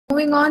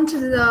Moving on to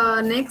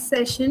the next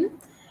session,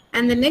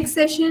 and the next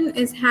session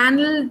is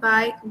handled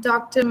by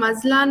Dr.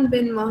 Mazlan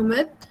bin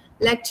Mohammed,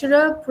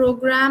 lecturer,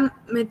 Program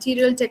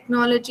Material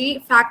Technology,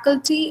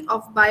 Faculty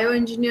of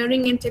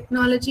Bioengineering and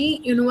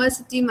Technology,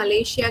 University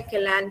Malaysia,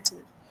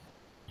 Kelantan.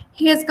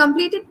 He has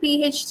completed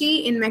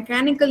PhD in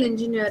Mechanical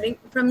Engineering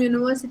from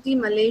University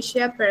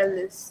Malaysia,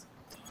 Perlis.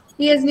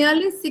 He has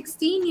nearly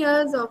 16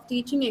 years of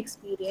teaching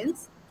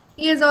experience.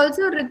 He has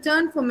also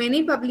written for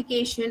many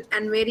publications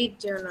and varied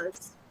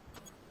journals.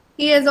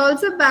 He has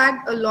also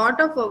bagged a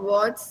lot of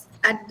awards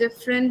at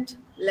different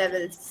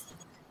levels.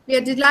 We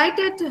are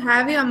delighted to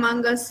have you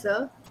among us,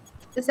 sir.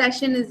 The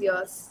session is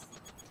yours.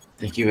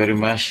 Thank you very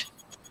much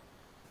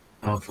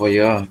for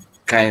your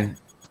kind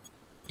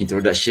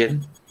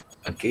introduction.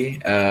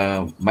 Okay,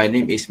 my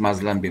name is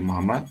Mazlan bin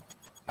Muhammad.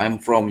 I'm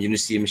from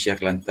University Malaysia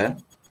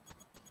Kelantan.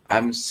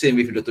 I'm same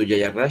with Dr.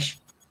 Jaya Rash,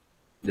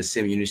 the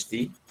same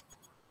university,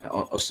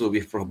 also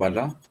with Prof.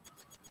 Bala.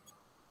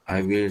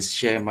 I will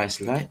share my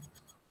slide.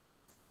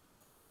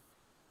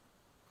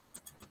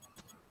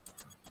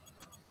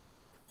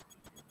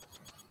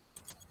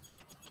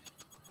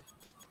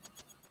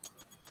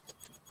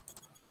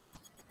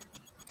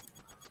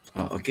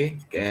 Okay,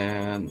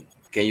 can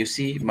you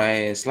see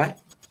my slide,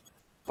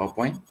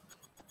 PowerPoint?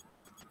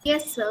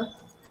 Yes, sir.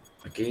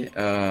 Okay,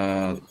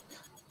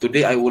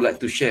 today I would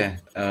like to share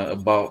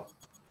about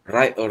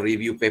write a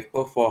review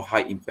paper for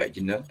high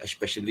impact journal,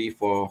 especially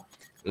for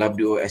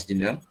LabDOS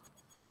journal.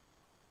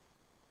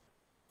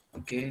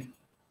 Okay.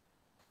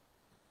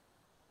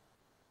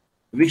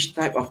 Which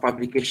type of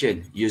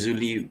publication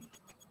usually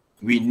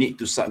we need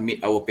to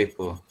submit our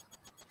paper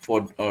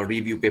for a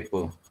review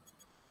paper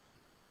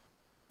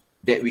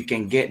that we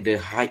can get the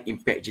high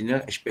impact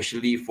journal,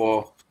 especially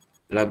for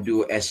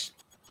LabDOS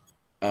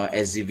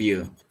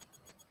Elsevier.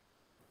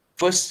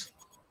 First,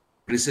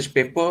 research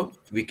paper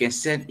we can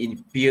send in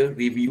peer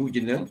review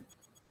journal,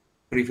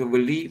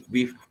 preferably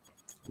with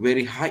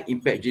very high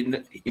impact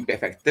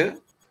factor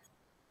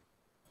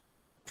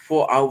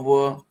for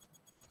our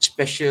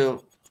special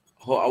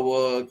or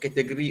our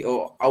category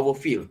or our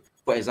field.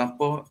 For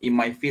example, in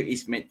my field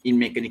is in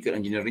mechanical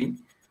engineering.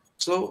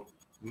 So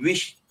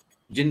which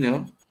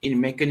journal in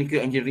mechanical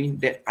engineering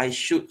that I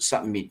should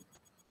submit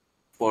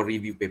for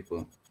review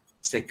paper?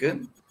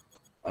 Second,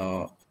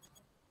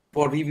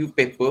 for review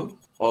paper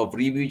or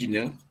review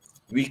journal,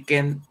 we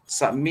can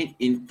submit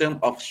in terms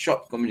of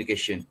short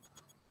communication.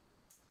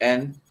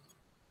 And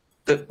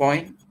third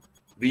point,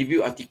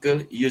 review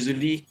article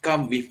usually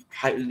come with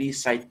highly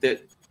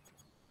cited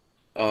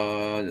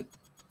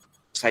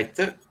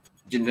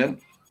journal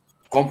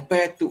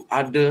compared to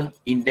other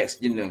index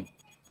journal.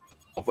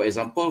 For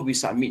example, we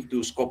submit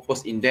to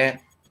Scopus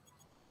Index,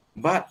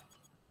 but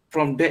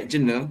from that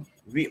journal,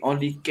 we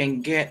only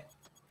can get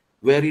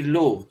very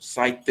low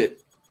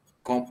cited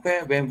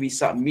compare when we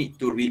submit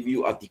to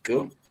review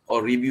article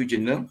or review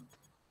journal,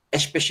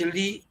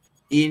 especially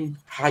in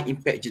high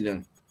impact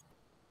journal,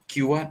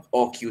 Q1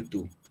 or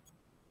Q2.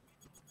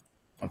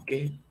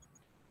 Okay,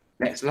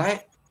 next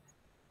slide.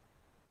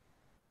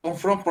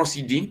 Conference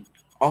proceeding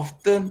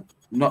often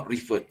not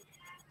referred.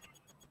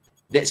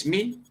 That's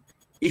mean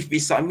if we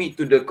submit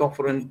to the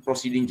conference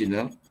proceeding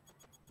journal,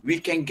 we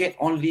can get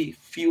only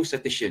few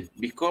citation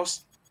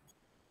because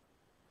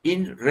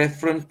in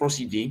reference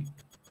proceeding,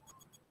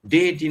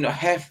 they did not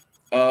have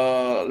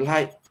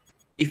like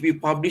if we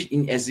publish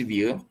in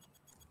Elsevier,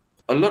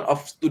 a lot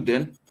of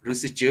student,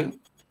 researcher,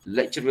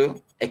 lecturer,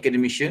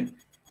 academician,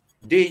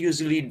 they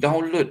usually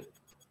download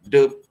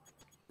the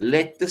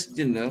latest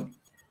journal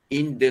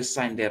in the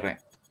Sign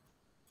Direct.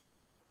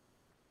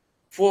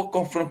 For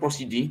conference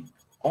proceeding,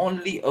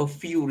 only a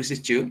few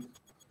researchers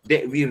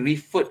that we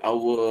refer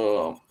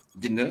our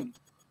journal,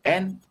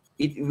 and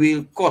it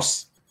will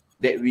cost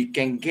that we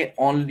can get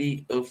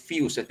only a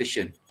few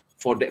citation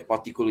for that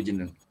particular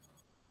journal.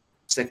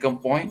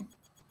 Second point,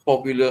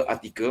 popular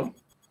article.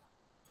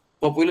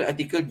 Popular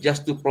article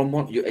just to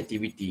promote your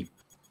activity.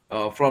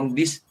 From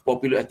this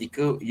popular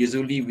article,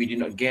 usually we do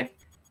not get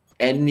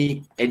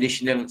any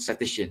additional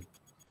citation.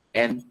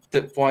 And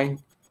third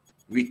point,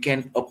 we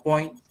can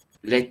appoint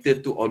letter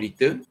to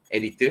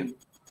editor.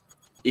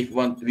 If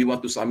we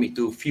want to submit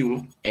to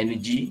fuel,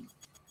 energy,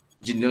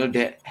 journal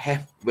that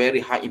have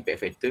very high impact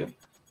factor,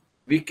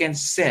 we can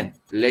send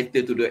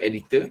letter to the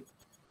editor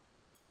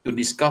to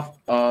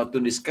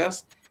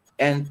discuss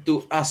and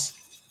to ask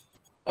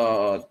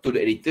to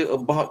the editor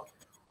about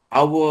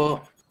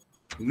our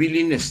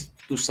willingness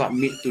to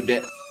submit to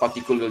that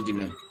particular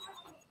journal.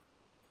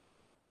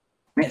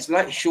 Next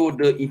slide show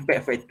the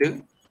impact factor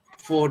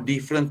for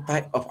different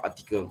type of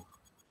article.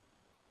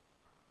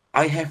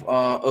 I have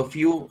a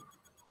few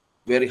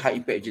very high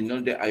impact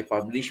journal that I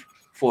publish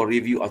for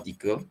review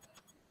article.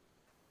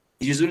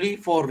 Usually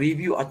for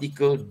review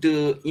article,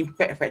 the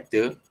impact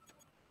factor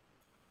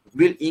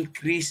will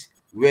increase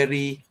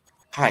very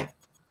high.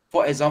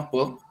 For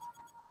example,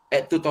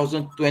 at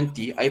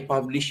 2020, I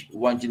published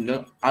one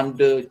journal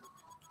under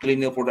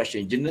cleaner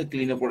production, journal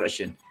cleaner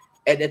production.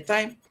 At that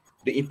time,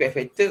 the impact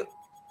factor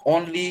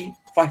only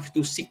 5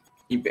 to 6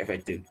 impact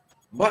factor.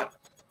 But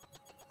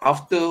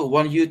after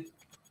 1 year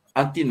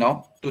until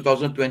now,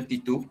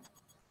 2022,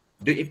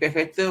 the impact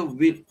factor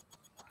will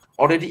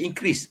already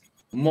increase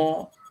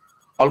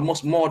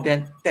almost more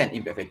than 10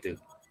 impact factor.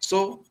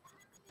 So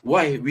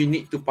why we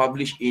need to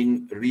publish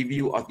in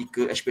review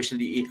article,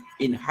 especially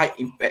in high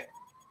impact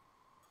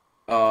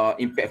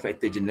impact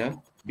factor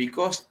journal?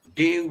 Because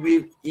they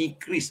will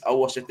increase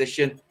our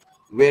citation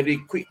very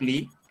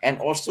quickly, and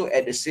also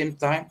at the same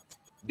time,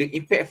 the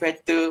impact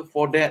factor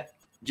for that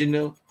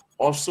journal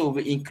also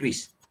will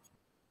increase.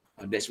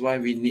 That's why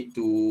we need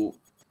to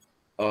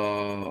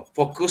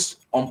focus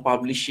on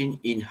publishing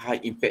in high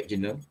impact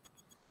journal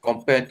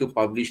compared to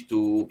publish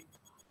to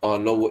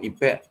lower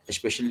impact,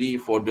 especially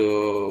for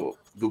the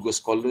Google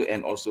Scholar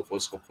and also for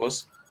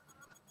Scopus.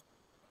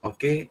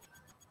 Okay,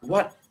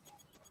 what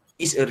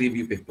is a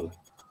review paper?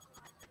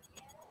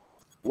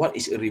 What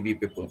is a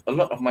review paper? A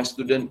lot of my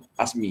students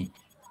ask me,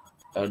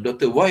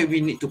 Doctor, why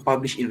we need to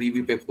publish in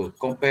review paper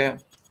compare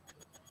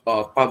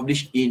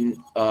publish in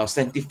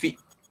scientific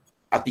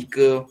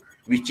article,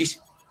 which is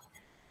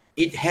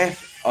it have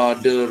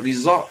the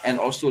result and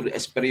also the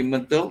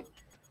experimental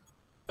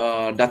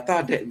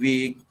data that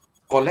we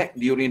collect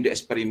during the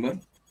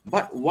experiment.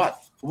 But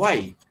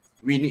why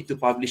we need to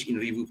publish in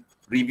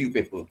review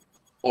paper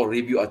or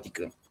review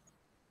article?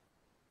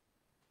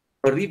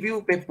 A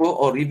review paper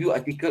or review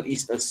article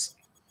is a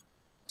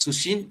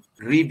succinct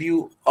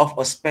review of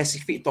a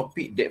specific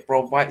topic that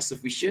provides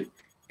sufficient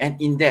and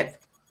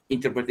in-depth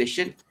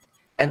interpretation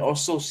and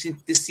also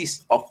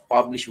synthesis of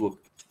published work.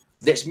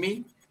 That's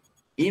mean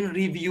in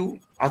review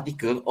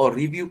article or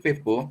review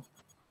paper,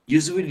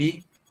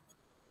 usually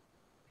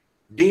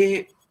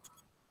they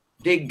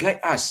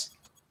guide us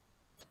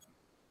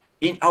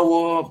in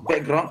our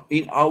background,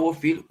 in our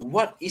field,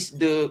 what is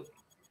the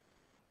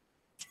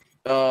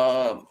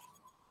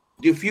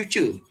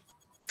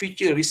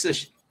future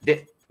research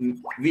that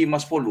we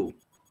must follow.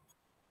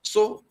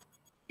 So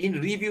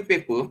in review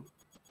paper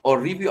or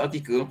review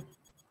article,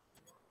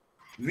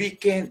 we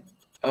can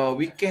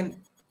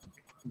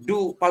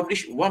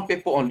publish one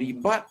paper only,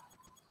 but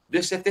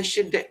the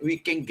citation that we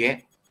can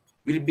get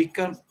will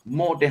become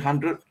more than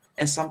 100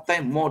 and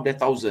sometimes more than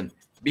 1,000,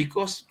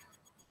 because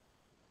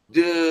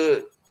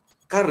the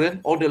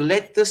current or the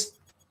latest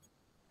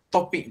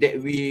topic that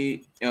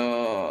we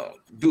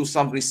do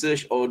some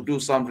research or do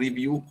some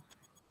review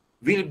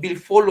will be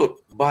followed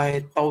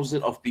by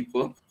thousands of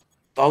people,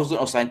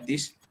 thousands of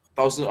scientists,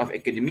 thousands of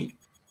academics,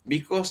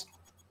 because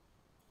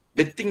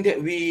the thing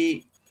that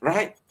we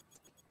write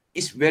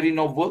is very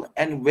novel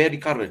and very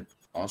current.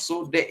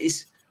 So that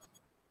is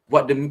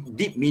what the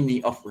deep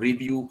meaning of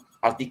review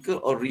article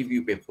or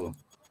review paper.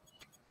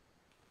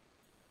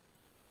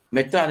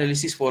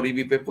 Meta-analysis for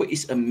review paper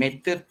is a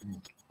method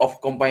of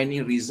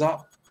combining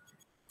results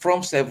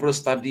from several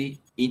studies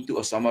into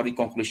a summary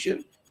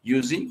conclusion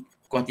using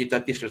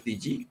quantitative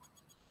strategy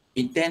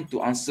intend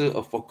to answer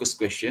a focused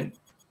question.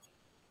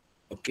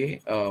 Okay,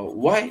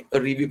 why a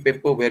review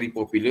paper very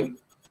popular?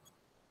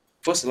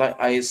 First, like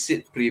I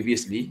said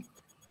previously,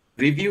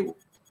 review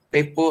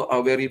paper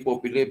are very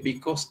popular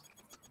because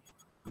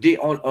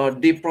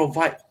they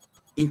provide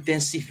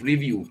intensive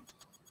review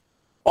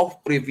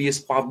of previous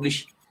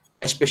published,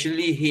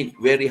 especially in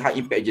very high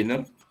impact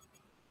journal,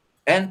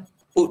 and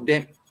put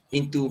them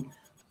into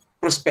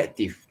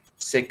perspective.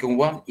 Second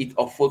one, it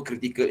offers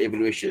critical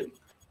evaluation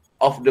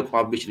of the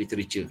published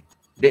literature.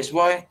 That's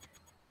why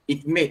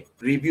it made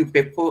review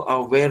paper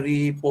are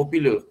very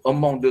popular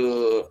among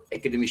the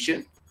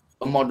academician,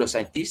 among the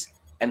scientists,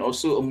 and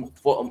also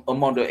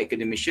among the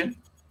academician,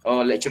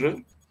 lecturer,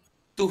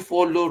 to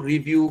follow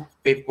review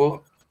paper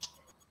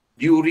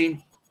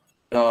during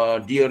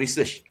their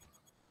research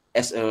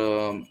as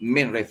a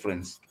main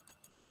reference.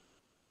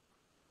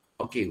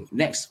 Okay,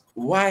 next,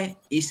 why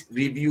is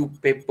review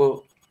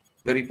paper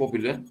very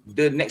popular?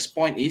 The next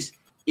point is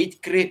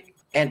it creates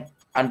an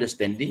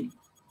understanding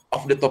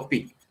of the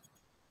topic,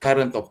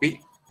 current topic.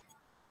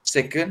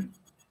 Second,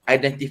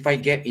 identify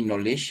gap in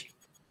knowledge.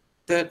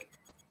 Third,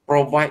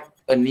 provide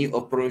a new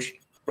approach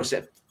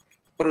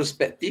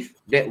perspective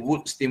that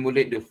would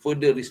stimulate the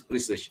further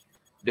research.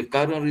 The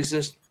current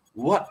research,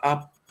 what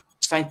are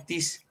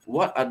scientists,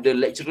 what are the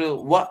lecturer,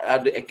 what are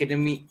the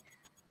academic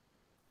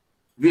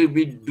will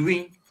be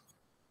doing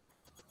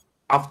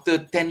after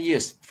 10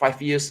 years,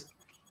 5 years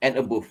and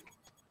above.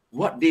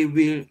 What they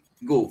will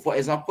go. For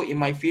example, in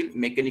my field,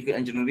 mechanical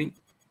engineering,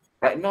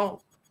 right now,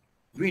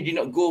 we did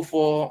not go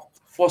for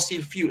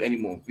fossil fuel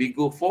anymore. We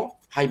go for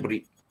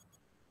hybrid,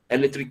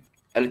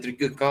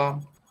 electrical car.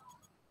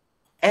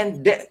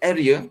 And that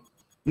area,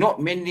 not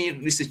many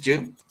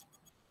researchers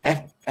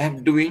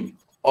have doing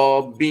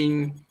or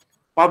being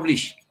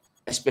published,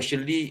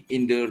 especially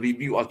in the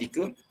review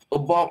article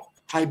about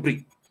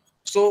hybrid.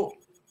 So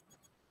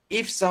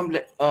if some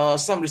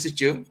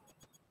researcher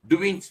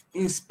doing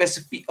in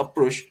specific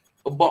approach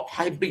about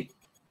hybrid,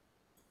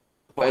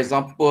 for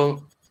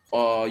example,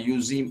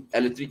 using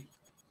electric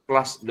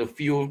plus the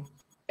fuel,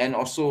 and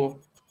also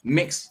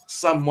makes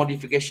some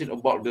modification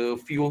about the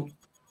fuel,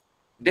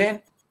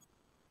 then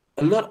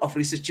a lot of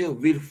researchers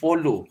will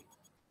follow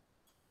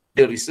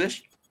the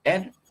research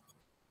and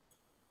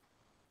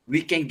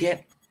we can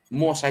get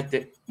more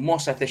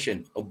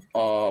citation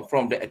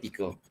from the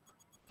article.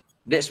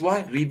 That's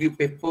why review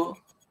paper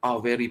are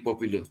very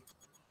popular.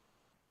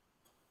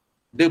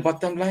 The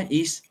bottom line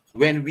is,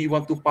 when we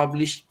want to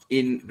publish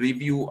in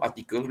review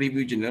article,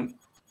 review journal,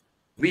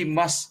 we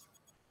must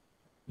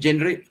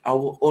generate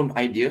our own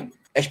idea,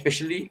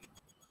 especially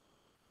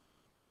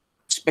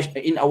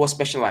in our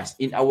specialized,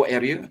 in our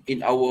area,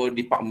 in our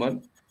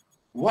department.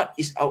 What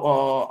is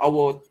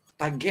our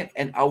target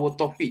and our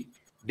topic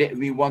that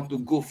we want to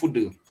go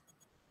further?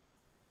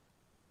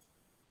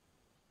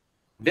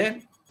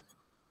 Then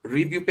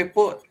review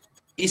paper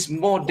is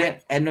more than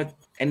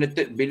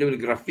annotated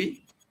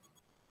bibliography.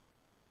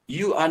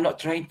 You are not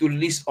trying to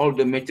list all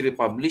the material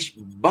published,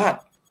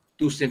 but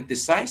to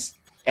synthesize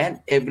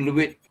and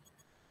evaluate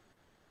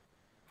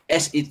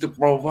as it to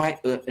provide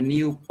a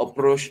new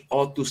approach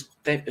or to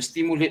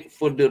stimulate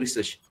further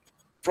research.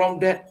 From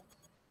that,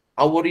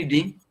 our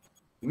reading,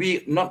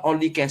 we not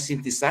only can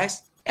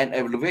synthesize and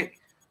evaluate,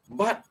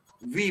 but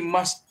we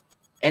must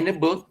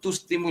enable to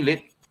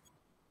stimulate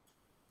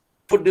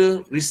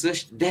further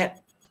research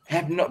that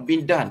have not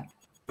been done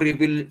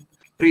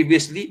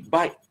previously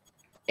by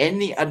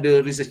any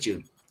other researcher.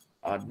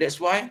 That's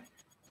why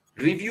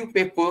review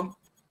paper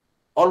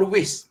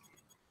always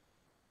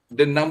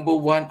the number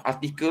one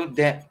article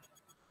that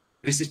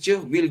researcher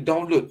will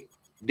download.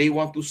 They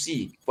want to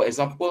see. For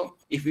example,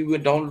 if we will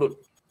download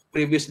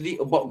previously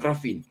about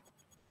graphene,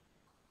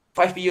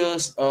 5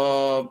 years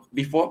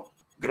before,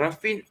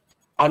 graphene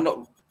are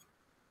not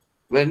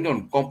well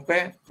known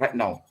compared right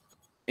now.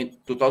 In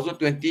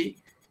 2020,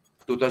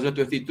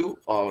 2022,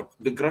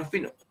 the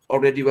graphene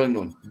already well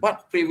known.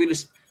 But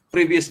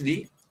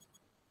previously,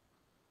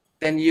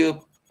 10 years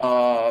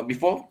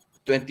before,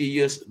 20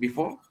 years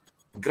before,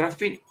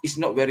 graphene is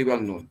not very well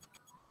known.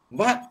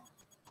 But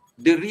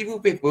the review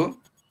paper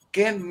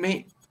can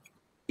make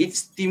it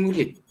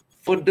stimulate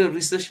further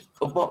research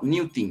about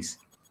new things,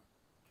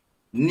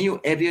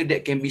 new area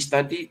that can be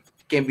studied,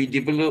 can be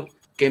developed,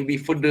 can be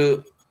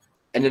further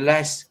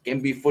analyzed, can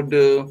be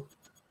further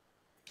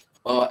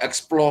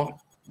explored.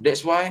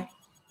 That's why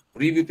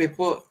review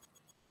paper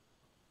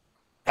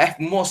have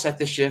more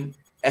citation,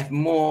 have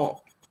more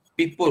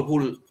people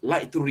who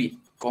like to read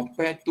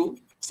compared to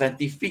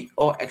scientific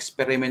or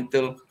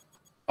experimental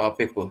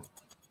paper.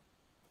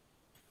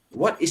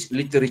 What is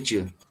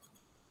literature?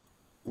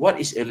 What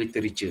is a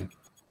literature?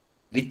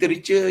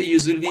 Literature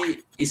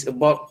usually is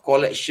about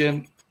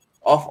collection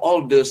of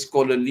all the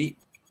scholarly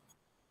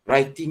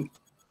writing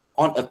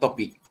on a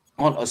topic,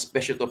 on a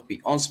special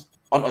topic, on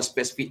a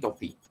specific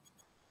topic.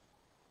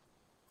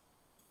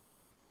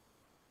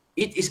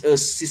 It is a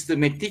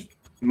systematic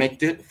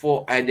method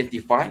for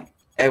identifying,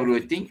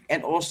 evaluating,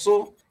 and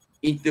also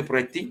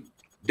interpreting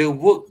the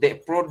work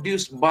that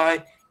produced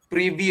by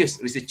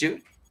previous researcher,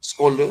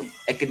 scholar,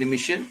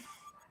 academician,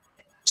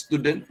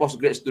 student,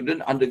 postgrad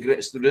student,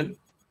 undergrad student,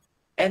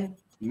 and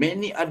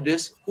many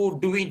others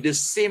who doing the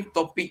same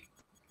topic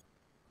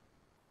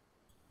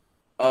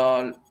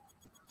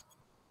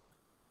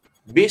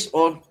based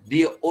on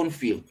their own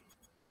field.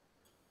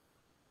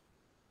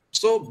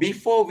 So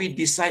before we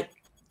decide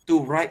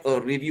to write a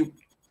review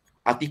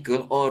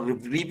article or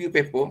review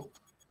paper,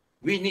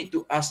 we need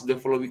to ask the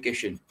following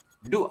question.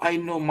 Do I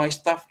know my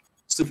stuff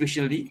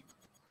sufficiently?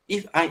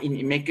 If I'm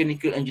in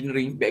mechanical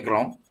engineering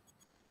background,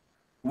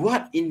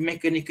 what in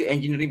mechanical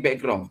engineering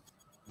background,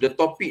 the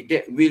topic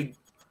that will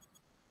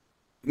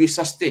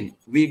sustain,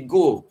 will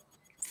go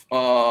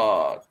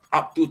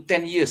up to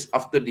 10 years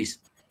after this?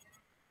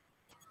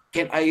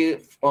 Can I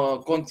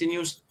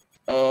continue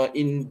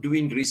in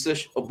doing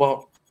research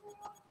about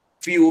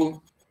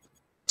fuel,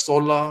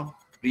 solar,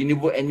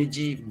 renewable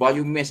energy,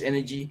 biomass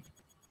energy?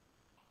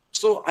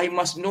 So I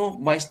must know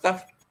my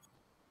stuff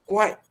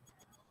quite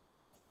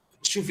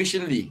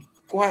sufficiently,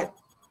 quite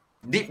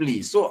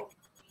deeply. So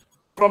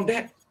from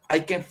that, I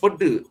can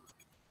further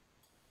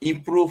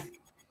improve,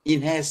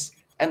 enhance,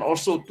 and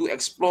also to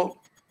explore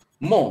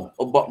more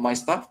about my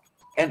stuff,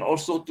 and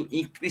also to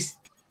increase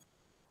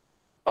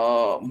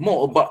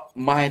more about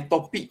my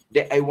topic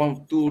that I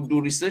want to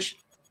do research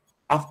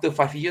after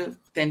 5 years,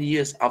 10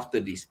 years after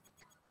this.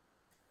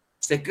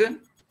 Second,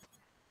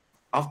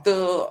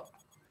 after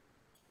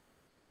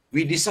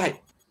we decide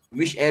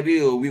which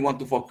area we want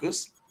to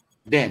focus,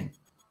 then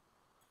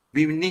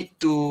we need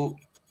to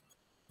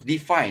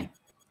define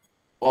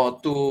or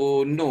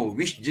to know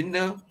which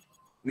journal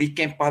we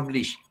can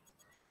publish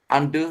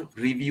under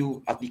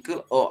review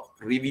article or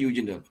review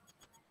journal.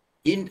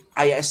 In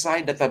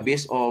ISI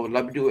database or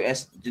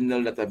WOS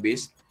journal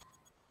database,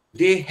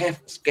 they have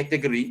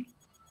category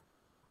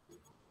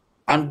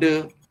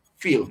under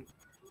field.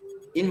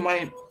 In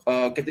my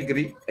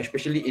category,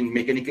 especially in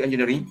mechanical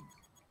engineering,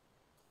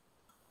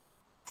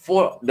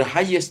 for the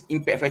highest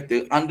impact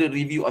factor under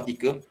review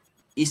article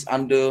is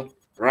under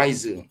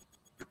RISE,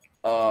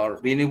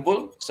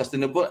 Renewable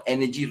Sustainable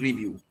Energy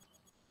Review.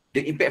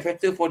 The impact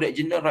factor for that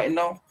journal right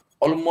now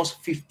almost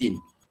 15.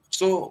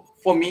 So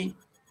for me,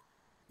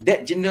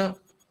 that journal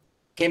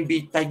can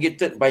be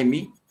targeted by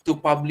me to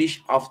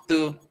publish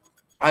after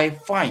I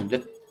find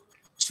the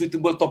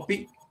suitable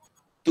topic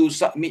to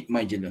submit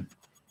my journal.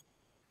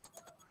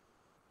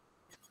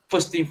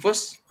 First thing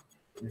first,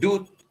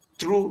 do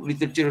through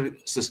literature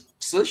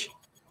search,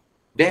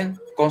 then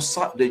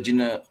consult the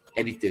journal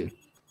editor.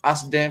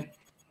 Ask them,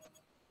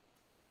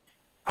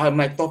 are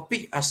my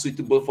topic are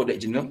suitable for that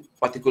journal,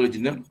 particular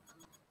journal?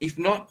 If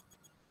not,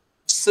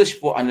 search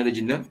for another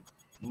journal.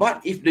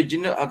 But if the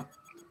journal are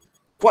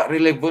quite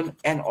relevant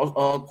and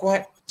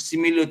quite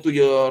similar to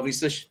your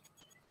research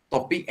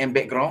topic and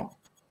background,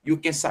 you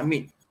can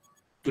submit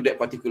to that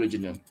particular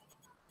journal.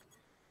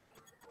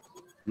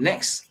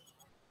 Next,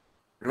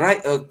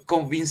 write a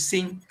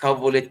convincing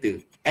cover letter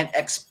and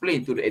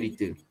explain to the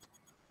editor.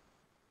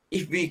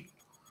 If we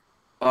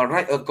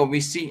write a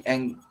convincing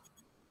and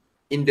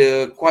in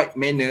the quiet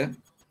manner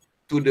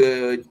to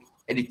the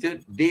editor,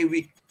 they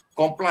will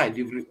comply,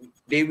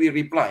 they will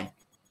reply,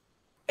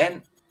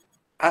 and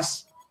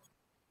ask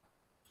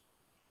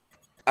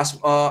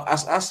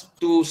us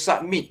to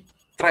submit,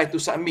 try to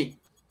submit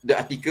the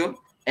article,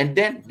 and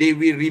then they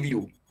will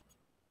review.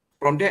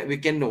 From that, we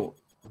can know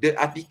the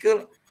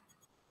article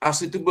are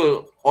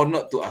suitable or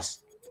not to us.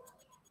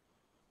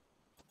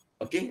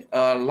 Okay,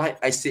 like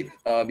I said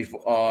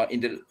before in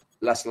the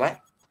last slide,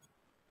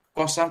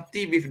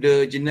 consulting with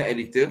the journal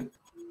editor,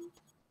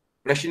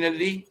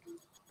 rationally,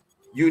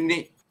 you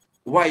need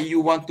why you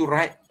want to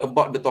write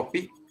about the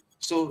topic.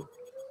 So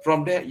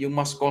from there, you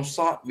must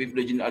consult with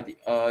the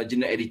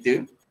journal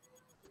editor.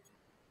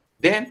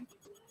 Then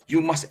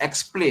you must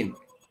explain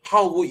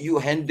how would you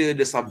handle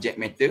the subject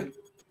matter,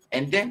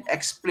 and then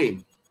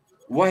explain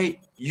why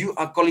you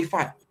are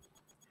qualified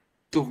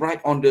to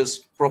write on the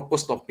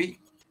proposed topic.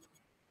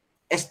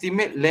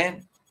 Estimate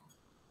length,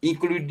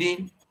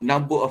 including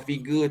number of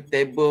figure,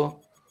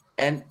 table,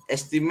 and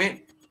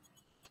estimate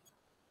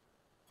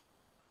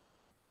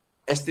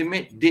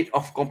date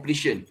of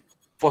completion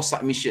for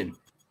submission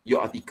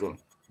your article.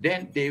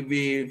 Then they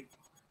will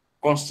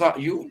consult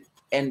you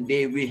and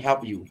they will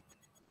help you.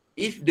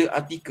 If the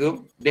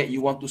article that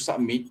you want to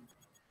submit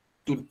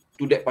to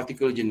that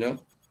particular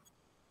journal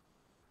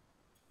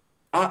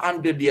are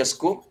under their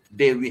scope,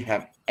 they will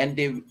help, and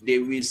they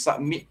will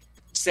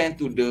send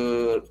to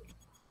the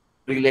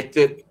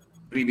related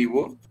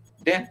reviewer.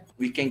 Then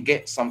we can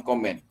get some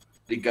comment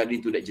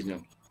regarding to that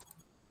journal.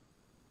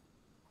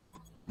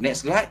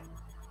 Next slide.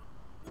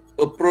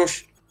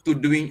 Approach to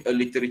doing a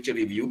literature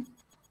review.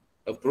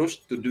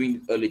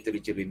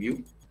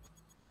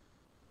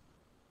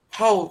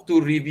 How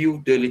to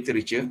review the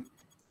literature?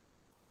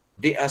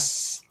 There are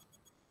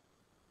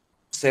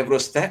several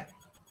steps.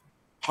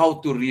 How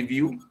to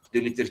review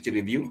the literature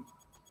review?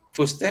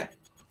 First step,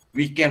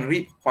 we can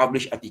read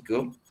published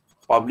article,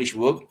 published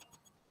work.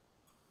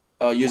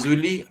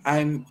 Usually,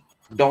 I'm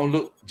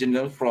download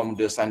journal from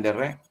the Sun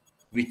Direct,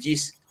 which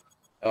is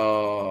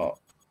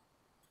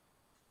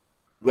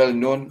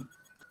well-known,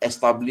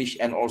 established,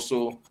 and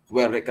also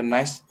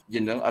well-recognized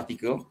journal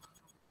article,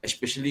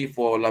 especially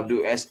for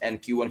LabWS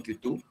and Q1,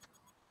 Q2,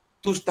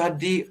 to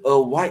study a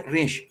wide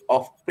range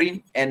of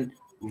print and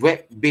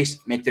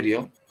web-based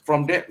material.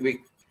 From that,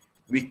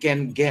 we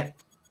can get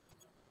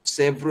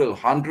several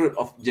hundred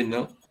of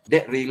journal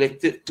that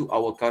related to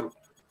our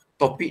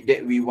topic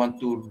that we want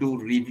to do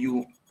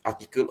review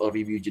article or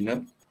review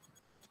journal.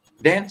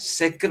 Then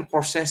second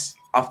process,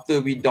 after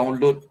we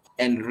download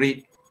and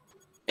read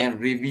and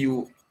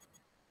review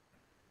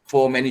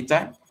for many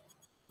times,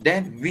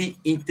 then we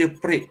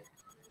interpret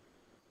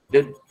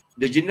the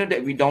journal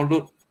that we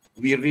download,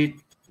 we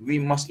read, we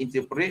must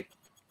interpret,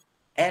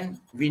 and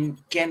we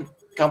can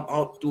come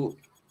out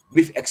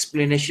with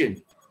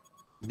explanation,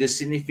 the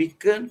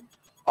significance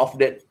of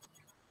that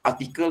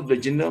article, the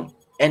journal,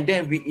 and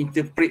then we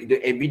interpret the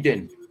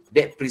evidence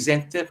that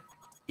presented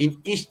in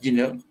each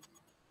journal,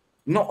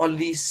 not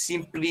only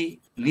simply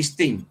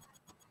listing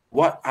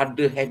what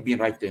other have been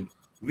written.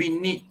 We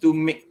need to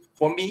make,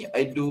 for me,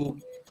 I do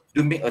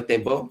make a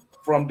table.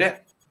 From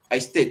that, I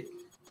state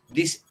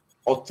this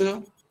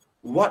author,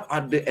 what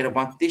are the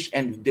advantage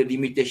and the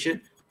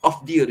limitation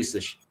of their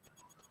research.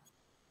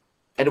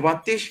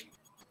 Advantage,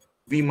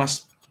 we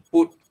must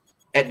put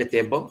at the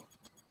table.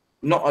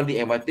 Not only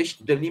advantage,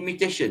 the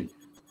limitation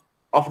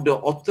of the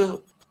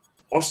author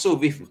also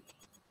we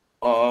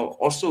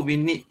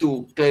need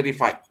to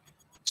clarify.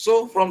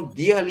 So from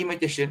their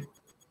limitation,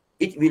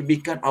 it will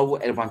become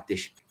our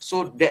advantage.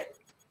 So that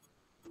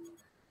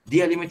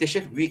their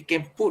limitation we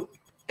can put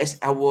as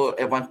our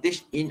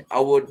advantage in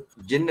our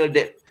journal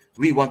that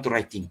we want to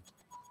writing.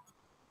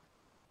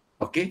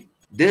 Okay.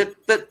 The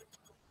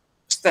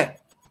third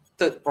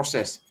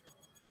process,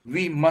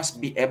 we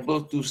must be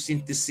able to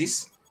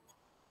synthesize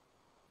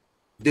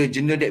the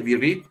journal that we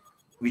read,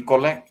 we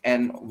collect,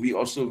 and we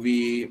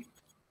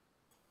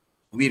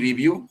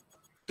review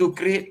to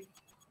create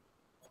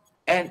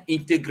an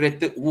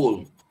integrated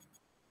whole.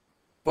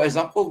 For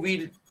example,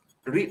 we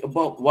read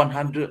about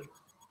 100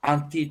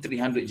 until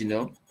 300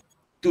 journal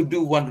to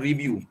do one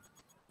review,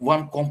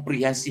 one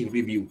comprehensive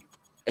review,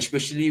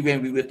 especially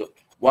when we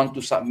want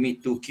to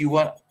submit to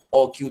Q1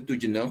 or Q2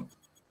 journal.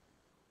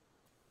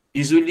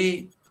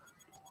 Usually,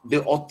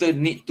 the author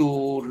need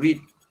to read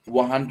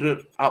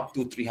 100 up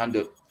to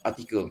 300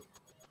 article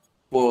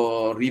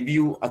for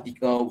review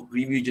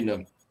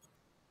journal.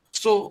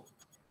 So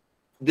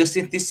the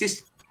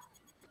synthesis,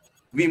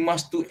 we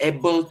must to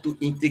able to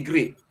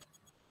integrate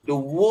the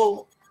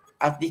whole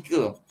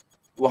article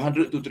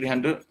 100 to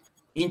 300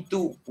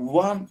 into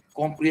one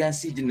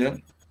comprehensive journal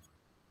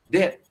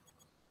that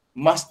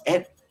must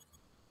add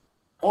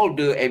all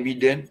the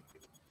evidence,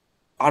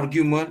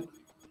 argument,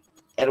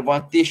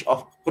 advantage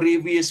of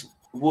previous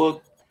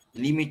work,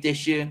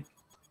 limitation,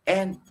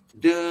 and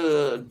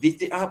the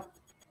detail up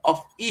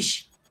of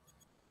each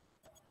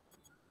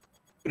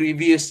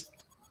previous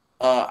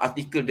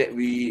article that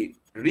we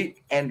read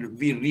and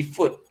we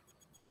refer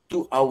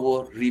to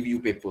our review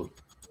paper.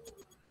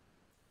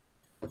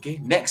 Okay,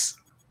 next,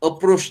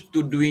 approach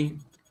to doing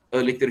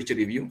a literature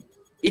review.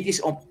 It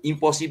is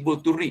impossible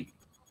to read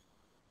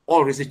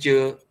all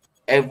researcher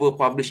ever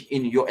published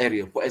in your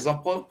area. For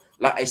example,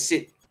 like I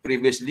said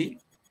previously,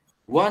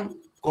 one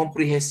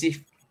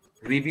comprehensive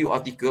review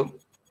article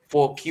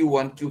for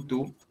Q1,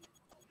 Q2,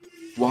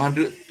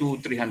 100 to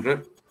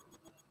 300,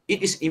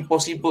 it is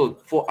impossible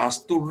for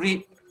us to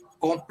read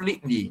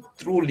completely,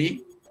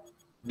 truly,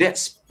 that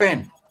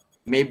span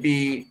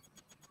maybe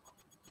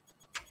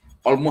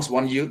almost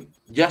 1 year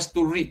just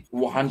to read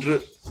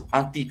 100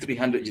 until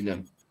 300 journal.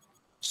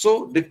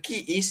 So the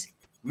key is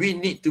we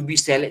need to be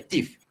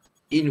selective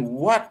in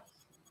what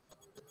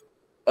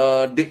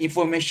the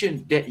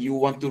information that you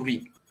want to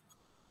read,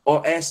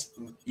 or else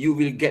you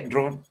will get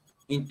drawn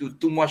into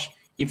too much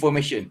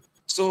information.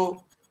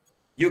 So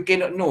you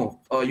cannot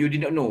know, you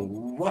did not know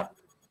what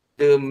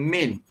the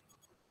main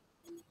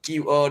key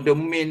or the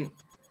main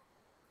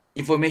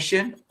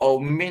information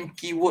or main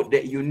keyword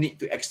that you need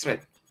to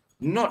extract.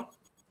 Not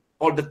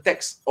all the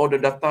text or the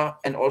data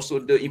and also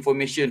the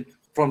information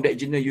from that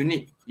journal you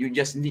need. You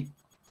just need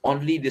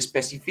only the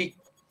specific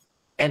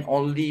and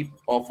only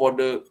for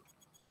the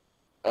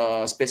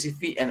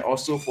specific and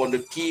also for the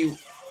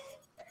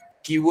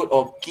keyword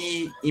or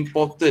key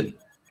important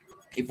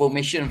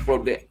information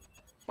from that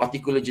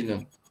particular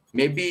journal.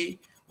 Maybe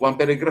one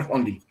paragraph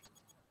only.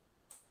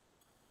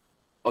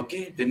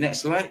 Okay, the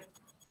next slide.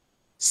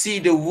 See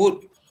the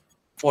wood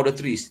for the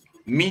trees.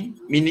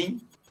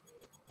 Meaning,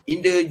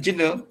 in the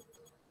journal,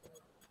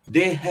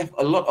 they have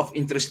a lot of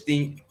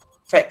interesting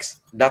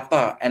facts,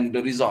 data, and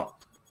the result.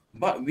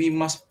 But we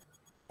must,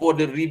 for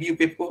the review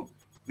paper,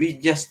 we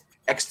just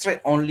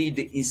extract only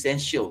the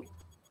essential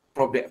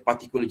from that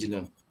particular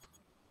journal.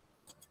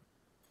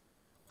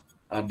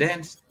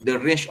 Then the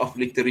range of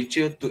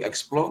literature to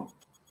explore,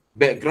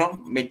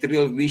 background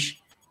material which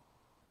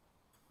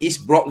is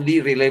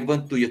broadly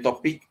relevant to your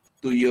topic,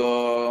 to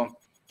your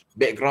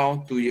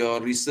background, to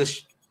your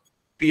research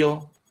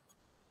field.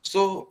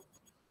 So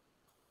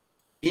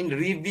in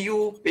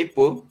review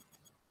paper,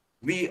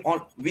 we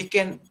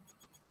can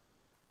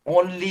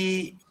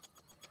only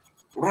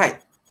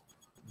write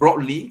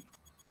broadly,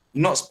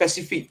 not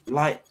specific,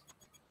 like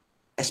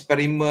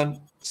experiment,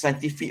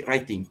 scientific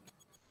writing.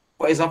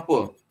 For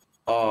example,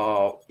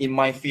 in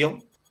my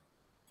field,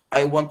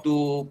 I want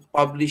to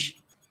publish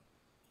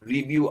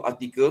review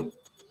article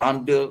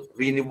under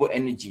renewable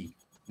energy,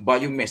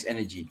 biomass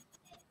energy.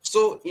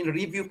 So in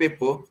review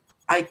paper,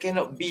 I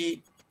cannot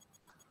be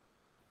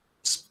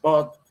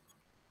to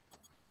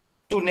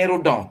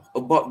narrow down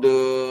about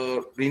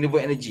the renewable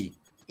energy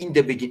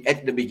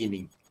at the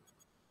beginning.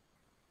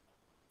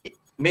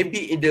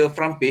 Maybe in the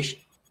front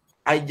page,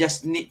 I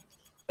just need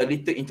a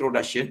little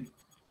introduction,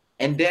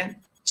 and then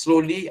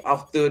slowly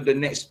after the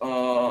next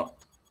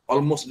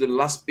almost the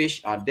last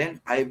page, then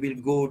I will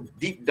go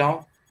deep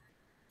down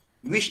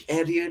which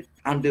area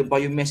under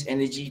biomass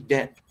energy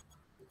that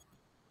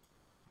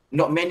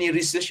not many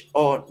research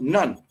or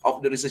none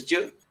of the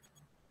researcher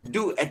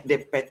do at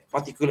that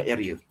particular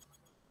area.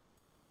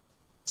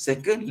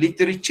 Second,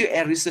 literature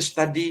and research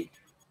study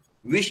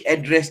which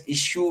address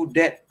issue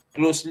that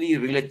closely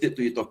related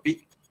to your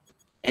topic,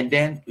 and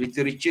then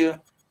literature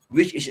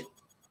which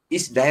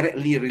is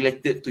directly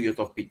related to your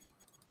topic.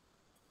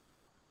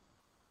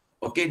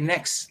 Okay,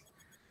 next,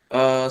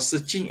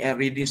 searching and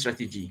reading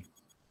strategy.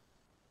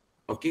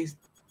 Okay,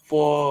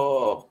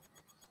 for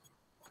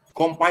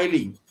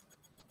compiling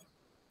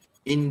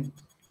in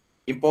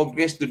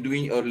progress to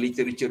doing a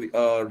literature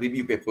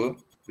review paper,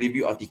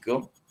 review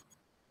article,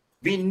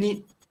 we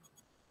need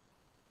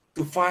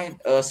to find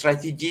a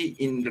strategy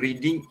in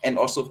reading and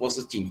also for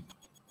searching.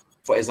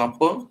 For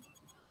example,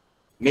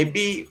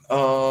 maybe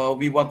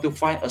we want to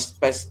find a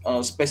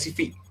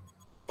specific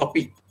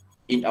topic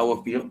in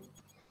our field.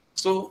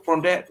 So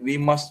from that, we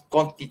must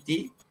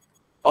quantity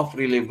of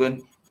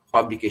relevant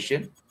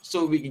publication.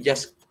 So we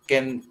just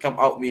can come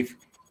out with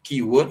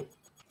keyword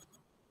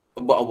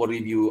about our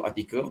review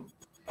article.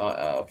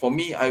 For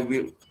me, I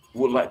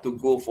would like to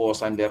go for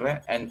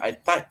Sandera, and I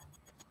type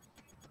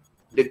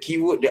the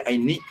keyword that I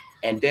need,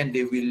 and then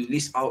they will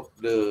list out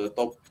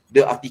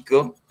the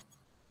article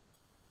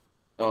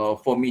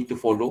for me to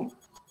follow.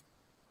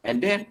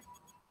 And then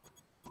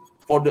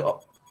for the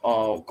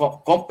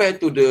compared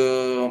to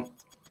the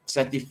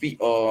scientific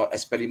or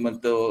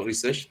experimental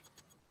research,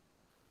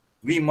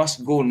 we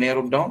must go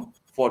narrow down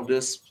for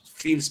the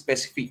field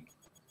specific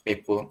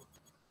paper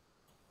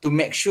to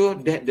make sure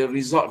that the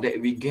result that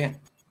we get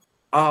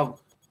are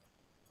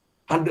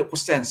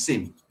 100%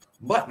 same.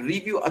 But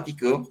review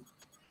article,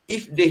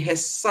 if they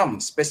has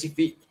some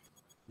specific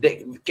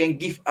that can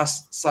give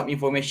us some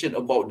information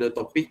about the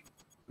topic,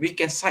 we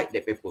can cite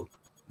that paper.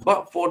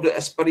 But for the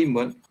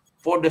experiment,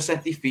 for the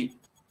scientific,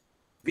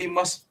 we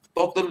must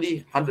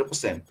totally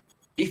 100%.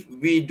 If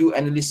we do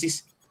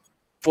analysis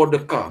for the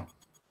car,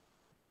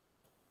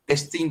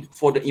 testing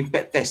for the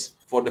impact test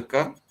for the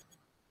car,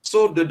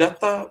 so the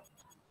data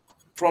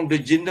from the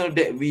journal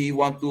that we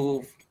want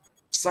to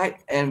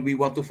cite and we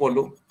want to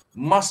follow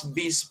must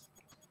be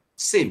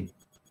same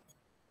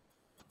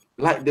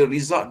like the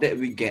result that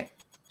we get,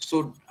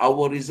 so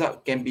our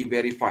result can be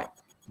verified.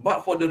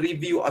 But for the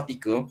review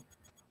article,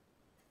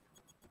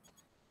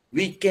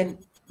 we can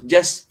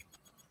just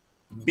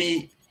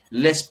be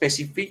less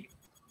specific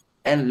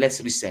and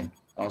less recent.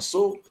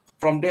 So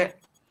from that,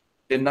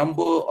 the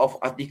number of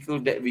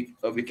articles that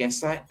we can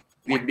cite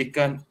will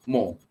become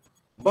more.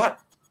 But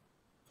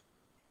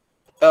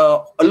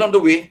along the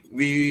way,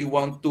 we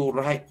want to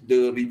write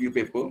the review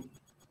paper,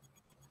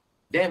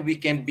 then we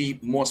can be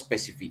more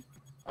specific.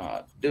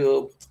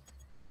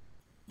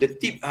 The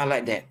tip are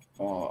like that.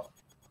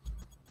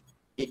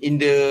 In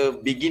the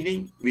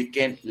beginning, we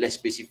can less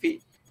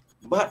specific,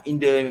 but in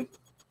the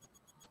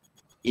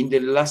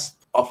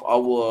last of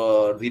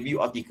our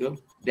review article,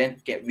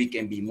 then we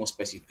can be more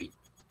specific.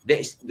 That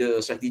is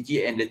the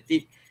strategy and the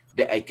tip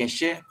that I can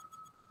share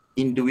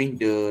in doing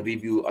the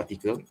review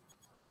article.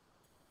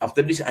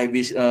 After this, I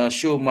will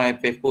show my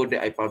paper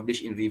that I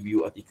published in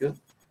review article.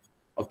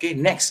 Okay,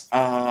 next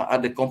are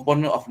the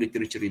component of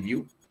literature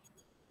review.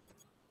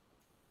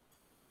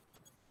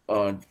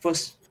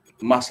 First,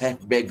 must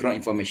have background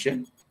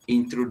information,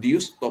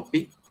 introduce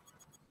topic,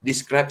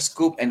 describe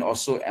scope and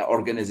also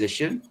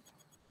organization,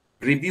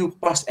 review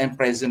past and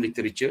present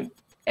literature,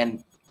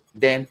 and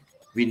then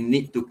we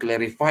need to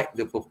clarify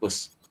the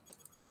purpose.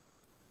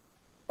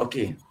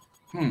 Okay,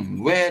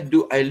 where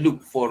do I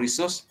look for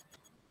resource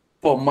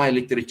for my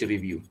literature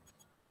review?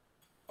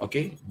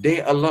 Okay,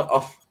 there are a lot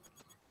of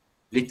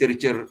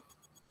literature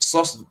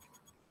source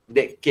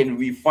that can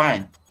we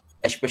find,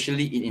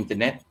 especially in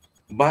internet,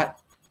 but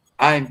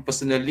I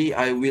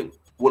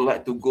would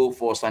like to go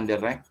for Sunday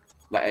Rank,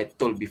 like I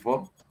told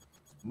before.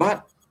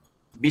 But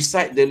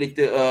beside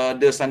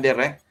the Sunday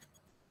Rank,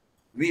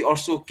 we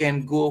also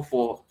can go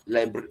for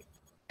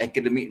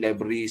academic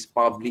libraries,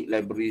 public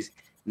libraries,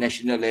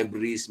 national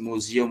libraries,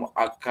 museum,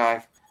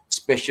 archive,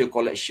 special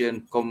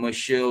collection,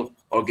 commercial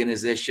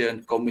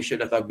organization, commercial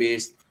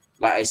database,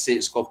 like I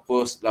said,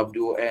 Scopus,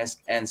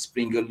 WOS, and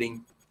Springerling.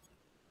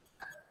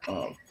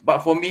 But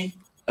for me,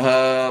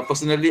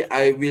 personally,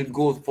 I will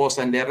go for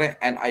Sandere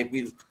and I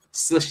will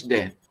search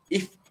there.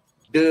 If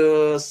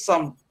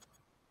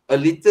a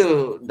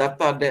little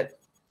data that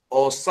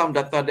or some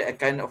data that I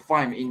cannot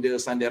find in the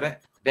Sandere,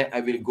 then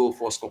I will go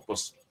for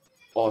Scopus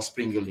or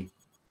Springerling.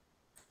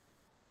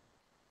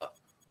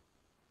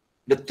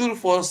 The tool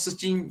for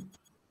searching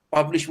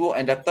published work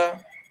and data,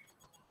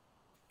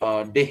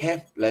 they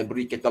have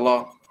library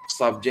catalog,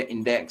 subject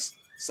index,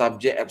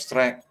 subject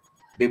abstract,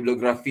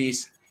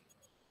 bibliographies,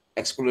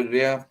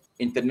 Explorer,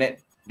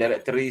 internet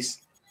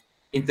directories,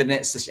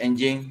 internet search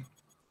engine,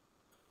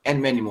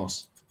 and many more.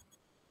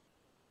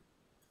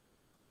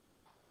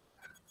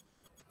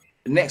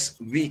 Next,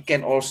 we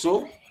can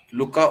also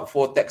look out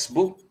for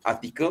textbook,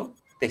 article,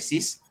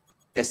 thesis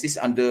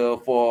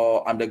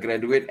for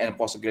undergraduate and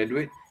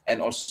postgraduate, and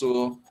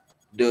also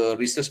the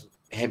research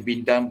have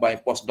been done by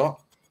postdoc,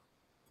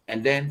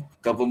 and then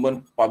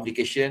government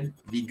publication,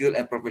 legal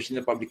and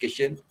professional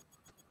publication,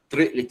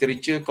 trade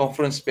literature,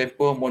 conference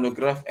paper,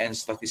 monograph, and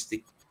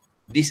statistic.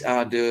 These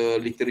are the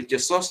literature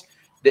source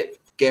that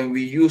can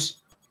we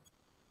use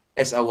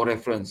as our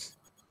reference.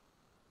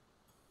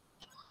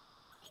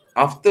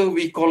 After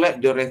we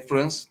collect the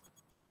reference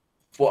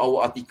for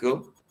our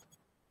article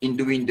in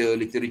doing the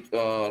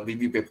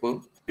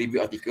review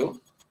article,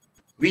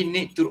 we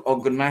need to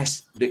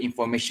organize the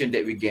information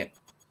that we get.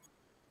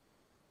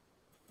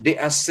 There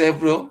are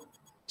several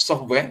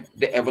software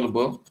that are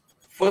available.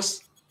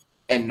 First,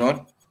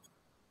 EndNote.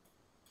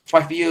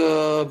 5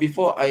 years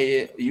before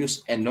I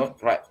use EndNote.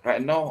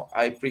 Right now,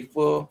 I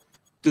prefer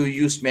to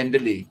use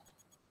Mendeley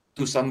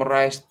to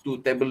summarize,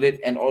 to tabulate,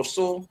 and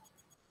also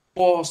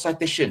for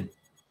citation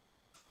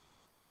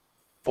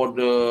for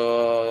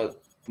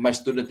my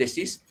student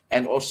thesis,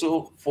 and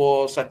also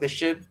for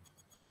citation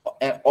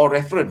or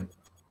reference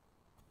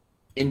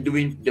in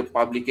doing the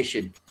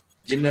publication,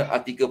 journal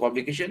article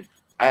publication.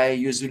 I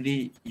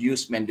usually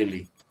use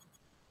Mendeley.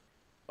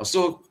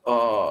 So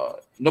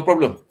no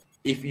problem.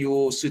 If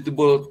you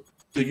suitable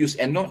to use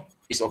EndNote,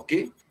 it's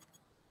okay.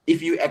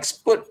 If you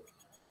expert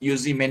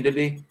using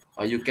Mendeley,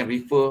 you can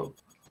refer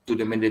to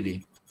the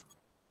Mendeley.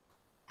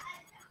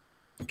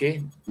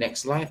 Okay,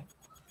 next slide.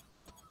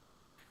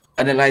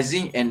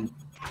 Analyzing and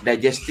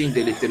digesting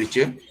the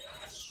literature.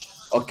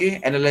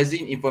 Okay,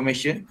 analyzing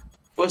information.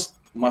 first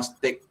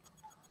must take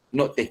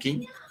note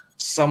taking,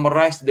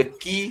 summarize the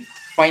key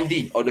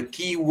finding or the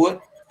key word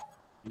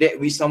that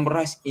we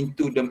summarize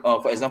into the,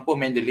 for example,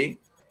 Mendeley.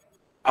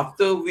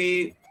 After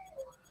we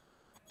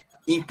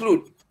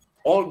include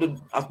all the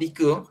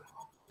article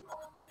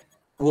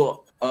were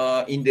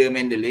in the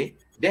Mendeley,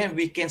 then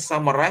we can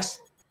summarize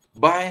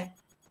by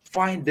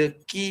find the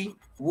key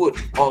word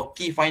or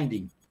key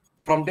finding.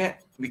 From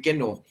that, we can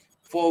know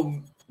for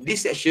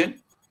this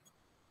section,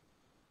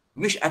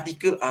 which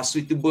article are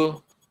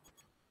suitable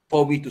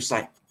for we to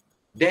cite.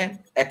 Then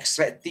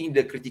extracting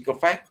the critical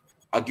fact,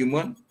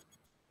 argument,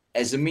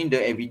 examine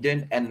the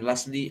evidence, and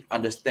lastly,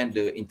 understand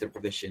the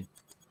interpretation.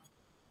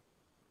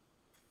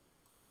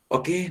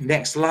 Okay,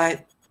 next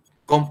slide,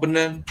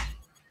 component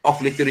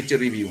of literature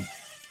review.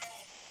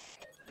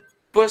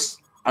 First,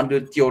 under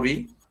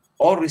theory,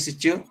 all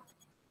researcher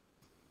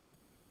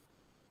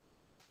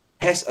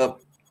has a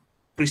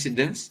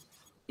precedence,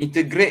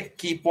 integrate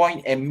key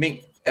point and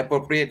make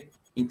appropriate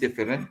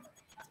interference.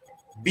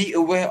 Be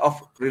aware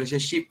of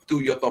relationship to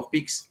your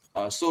topics.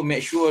 So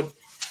make sure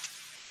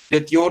the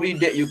theory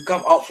that you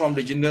come out from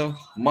the journal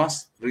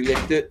must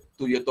related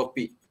to your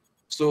topic.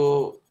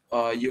 So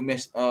you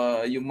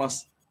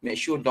must make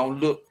sure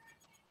download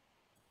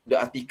the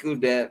article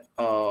that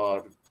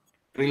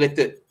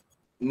related,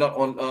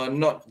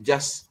 not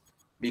just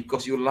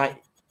because you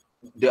like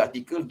the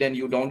article then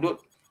you download,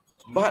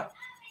 but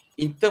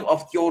in terms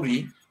of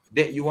theory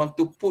that you want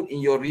to put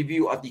in your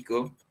review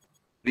article,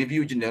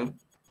 review journal,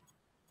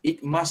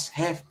 it must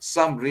have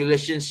some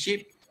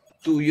relationship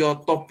to your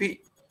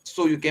topic,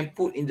 so you can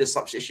put in the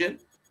subsection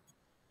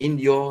in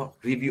your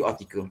review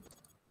article.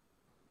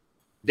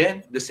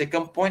 Then the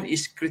second point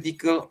is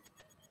critical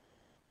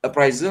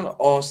appraisal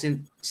or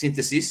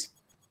synthesis,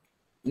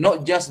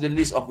 not just the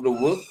list of the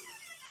work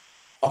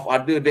of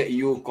other that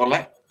you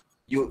collect,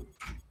 you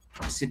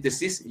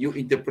synthesis, you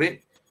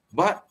interpret,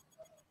 but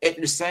at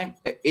the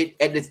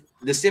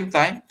same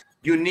time,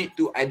 you need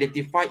to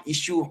identify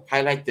issue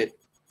highlighted.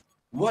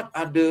 What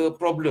are the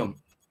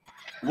problem?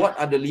 What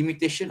are the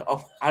limitation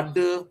of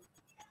other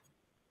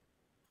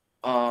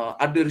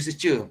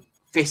researcher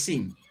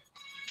facing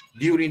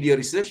during their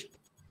research?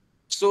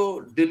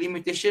 So the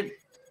limitation,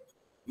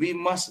 we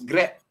must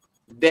grab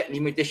that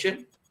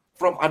limitation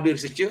from other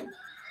researcher.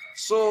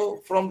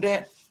 So from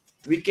that,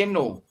 we can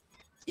know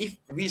if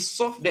we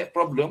solve that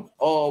problem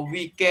or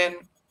we can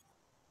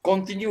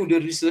continue the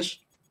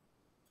research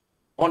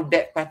on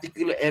that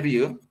particular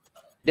area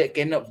that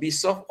cannot be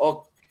solved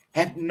or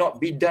have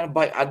not been done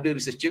by other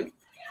researcher,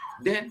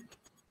 then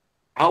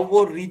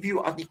our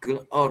review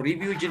article or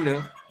review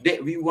journal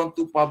that we want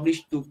to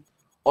publish to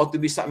or to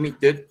be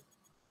submitted,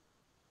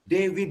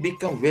 they will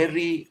become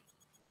very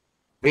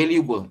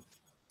valuable,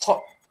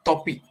 hot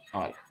topic.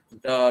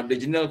 The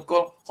journal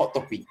called hot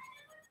topic,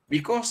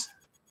 because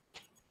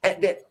at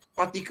that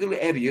particular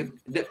area,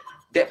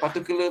 that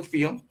particular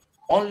field,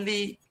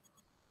 only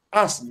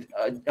us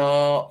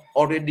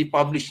already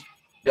published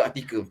the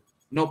article,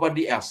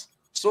 nobody else.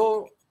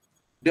 So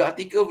the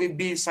article will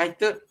be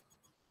cited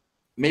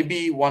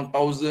maybe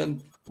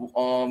 1,000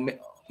 or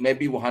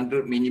maybe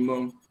 100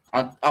 minimum,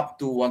 up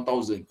to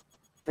 1,000.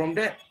 From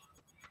that,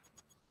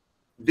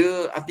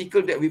 the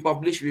article that we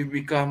publish will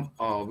become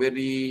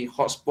very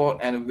hotspot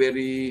and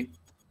very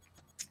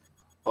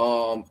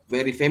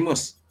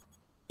famous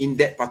in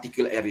that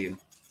particular area.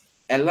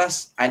 And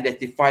last,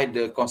 identify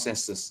the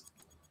consensus.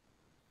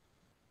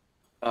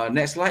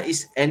 Next slide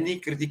is any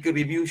critical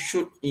review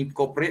should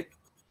incorporate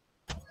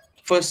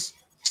first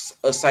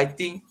a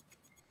citing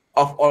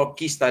of all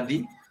key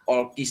study,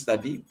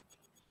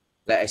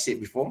 like I said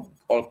before,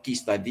 all key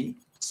study.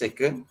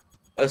 Second,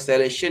 a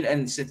selection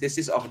and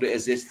synthesis of the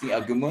existing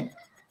argument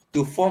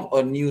to form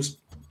a new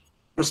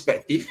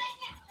perspective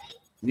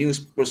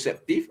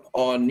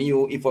or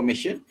new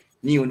information,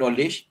 new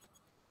knowledge.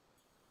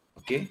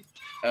 Okay.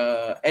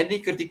 Any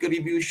critical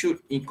review should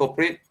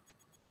incorporate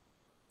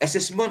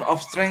assessment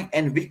of strength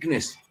and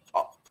weakness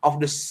of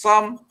the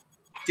some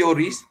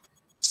theories,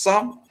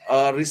 some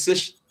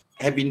research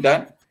have been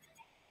done,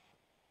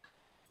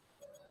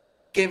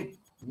 can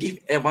give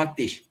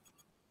advantage.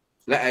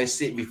 Like I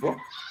said before,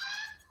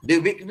 the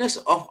weakness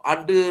of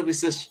other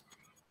research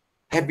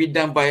have been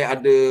done by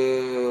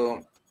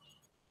other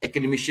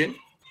academicians,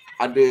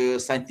 other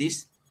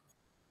scientists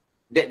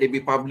that they be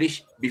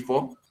published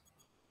before.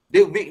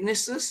 The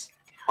weaknesses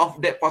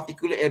of that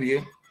particular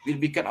area will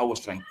become our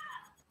strength.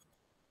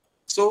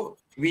 So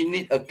we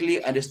need a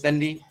clear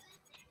understanding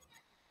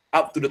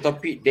up to the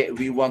topic that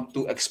we want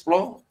to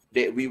explore,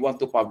 that we want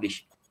to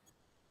publish.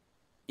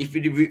 If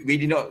we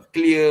did not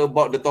clear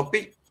about the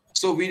topic,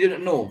 so we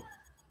didn't know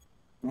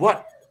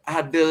what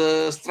are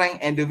the strength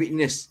and the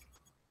weakness,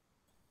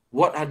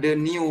 what are the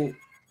new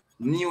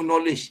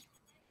knowledge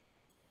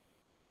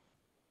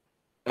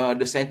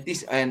the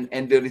scientist and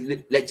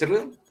the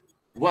lecturer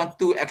want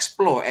to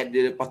explore at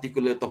the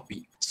particular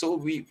topic. So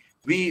we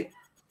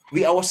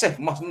ourselves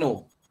must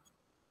know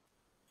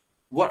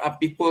what are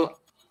people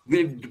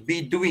will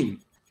be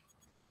doing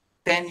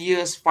 10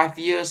 years, 5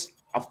 years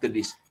after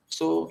this.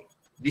 So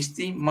this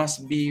thing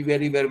must be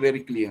very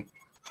clear.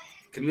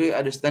 Clear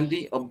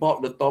understanding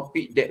about the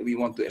topic that we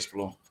want to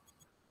explore.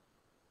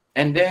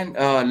 And then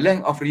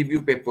length of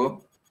review paper,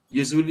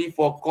 usually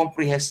for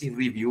comprehensive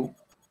review,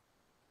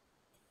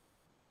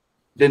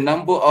 the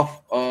number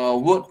of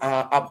words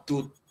are up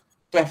to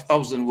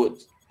 12,000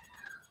 words.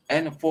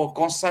 And for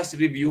concise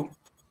review,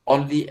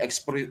 only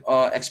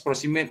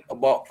approximate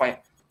about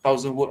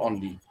 5,000 words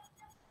only.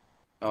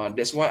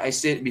 That's why I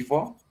said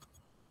before,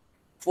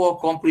 for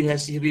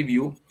comprehensive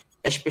review,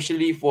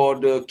 especially for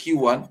the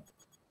Q1,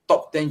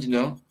 top 10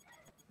 journal,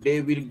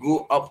 they will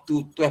go up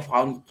to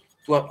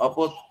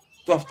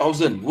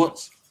 12,000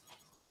 words.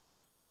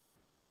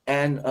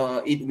 And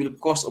it will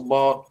cost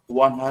about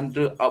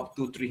 100 up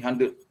to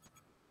 300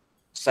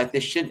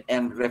 citation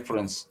and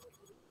reference.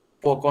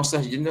 For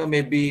concise journal,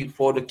 maybe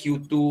for the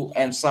Q2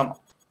 and some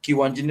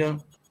Q1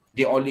 journal,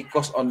 they only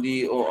cost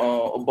only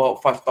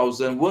about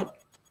 5,000 words.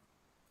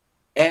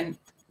 And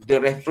the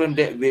reference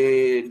that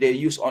they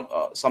use on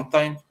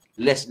sometimes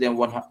less than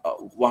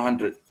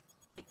 100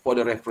 for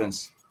the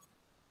reference.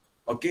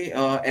 Okay,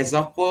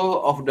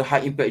 example of the high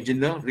impact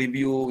journal,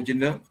 review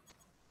journal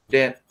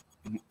that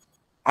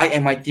I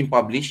and my team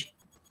publish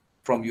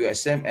from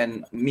USM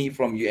and me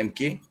from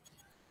UMK.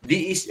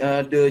 This is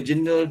the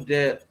journal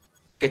that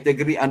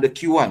category under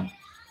Q1.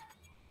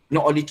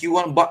 Not only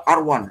Q1 but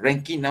R1,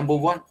 ranking number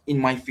 1 in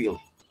my field.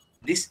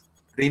 This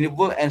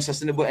renewable and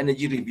sustainable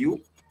energy review,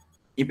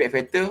 impact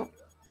factor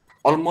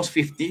almost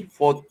 50,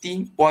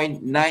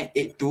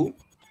 14.982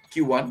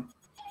 Q1.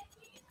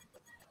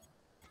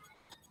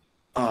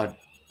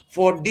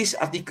 For this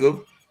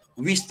article,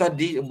 we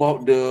study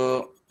about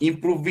the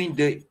improving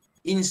the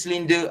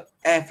in-cylinder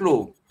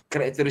airflow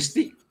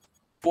characteristic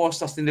for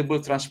sustainable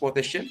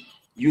transportation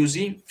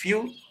using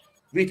fuel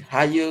with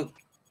higher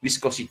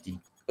viscosity,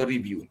 a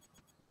review.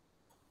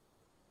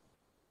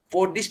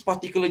 For this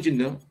particular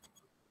journal,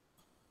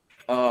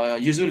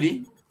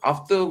 usually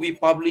after we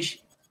publish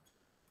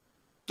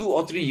 2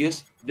 or 3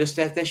 years, the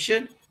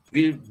citation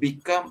will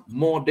become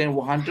more than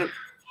 100,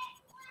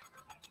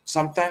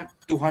 sometimes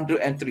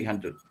 200 and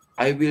 300.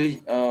 I will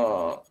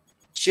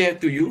share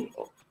to you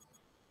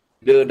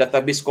the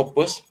database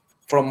corpus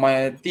from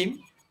my team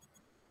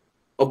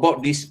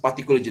about this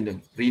particular journal,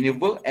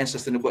 Renewable and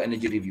Sustainable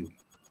Energy Review.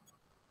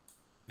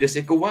 The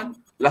second one,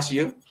 last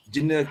year,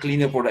 Journal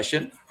Cleaner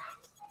Production,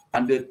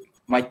 under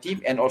my team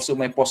and also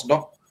my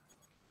postdoc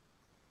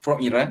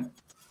from Iran.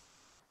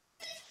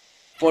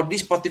 For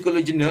this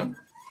particular journal,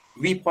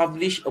 we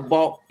publish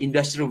about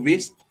industrial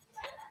waste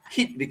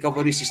heat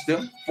recovery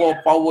system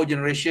for power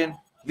generation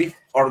with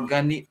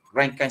organic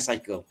Rankine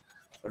cycle,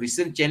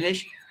 recent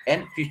challenge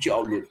and future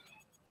outlook.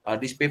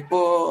 This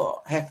paper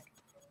have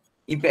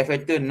impact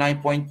factor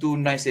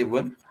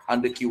 9.297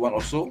 under Q1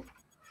 also.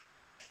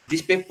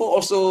 This paper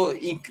also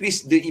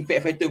increased the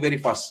impact factor very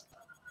fast.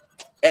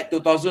 At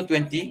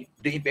 2020,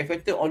 the impact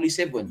factor only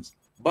 7,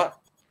 but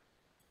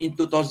in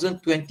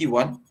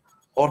 2021,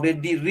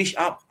 already reached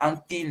up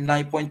until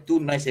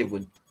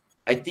 9.297.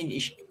 I think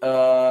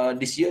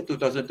this year,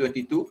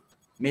 2022,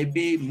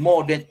 maybe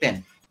more than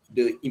 10,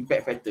 the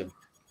impact factor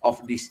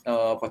of this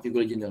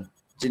particular journal,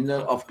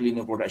 Journal of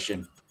Cleaner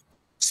Production.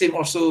 Same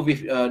also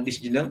with this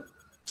journal,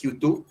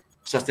 Q2,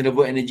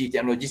 Sustainable Energy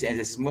Technologies and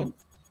Assessment.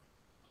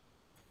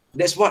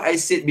 That's what I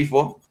said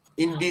before.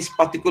 In this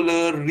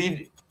particular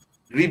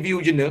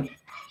review journal,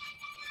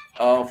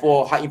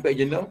 for high impact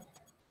journal,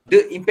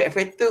 the impact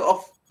factor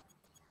of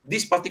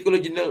this particular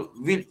journal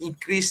will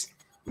increase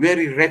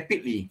very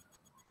rapidly.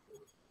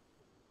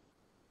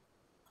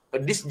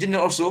 This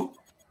journal also,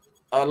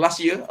 last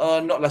year,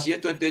 not last year,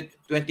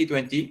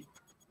 2020,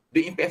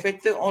 the impact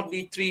factor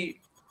only 2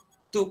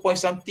 point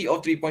something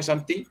or 3 point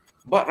something,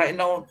 but right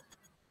now,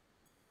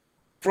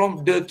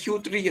 from the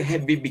Q3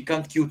 have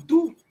become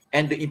Q2,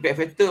 and the impact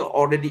factor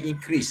already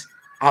increased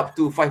up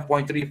to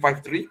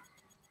 5.353.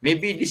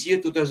 Maybe this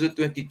year,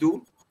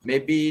 2022,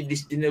 maybe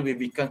this journal will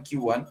become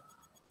Q1,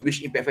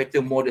 which impact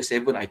factor more than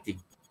 7, I think.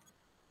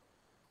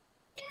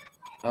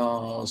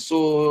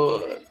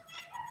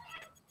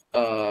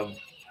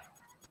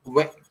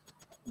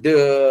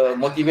 The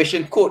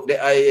motivation quote that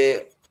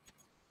I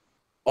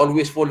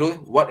always follow,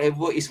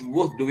 whatever is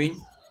worth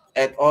doing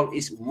at all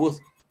is worth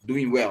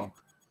doing well.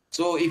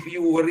 So if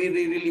you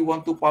really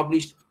want to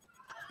publish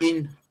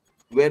in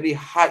very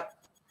high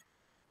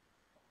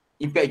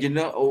impact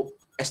journal or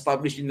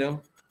established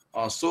journal,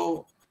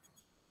 so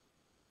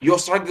your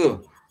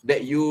struggle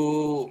that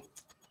you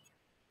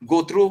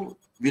go through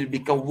will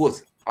become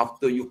worth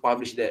after you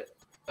publish that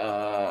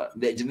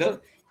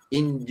journal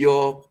in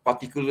your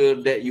particular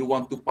that you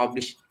want to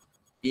publish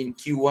in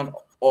Q1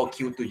 or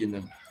Q2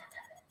 journal.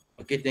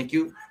 Okay, thank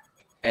you.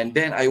 And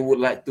then I would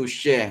like to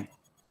share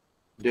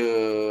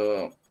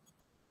the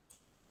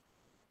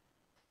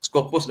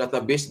Scopus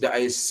database that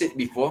I said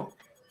before.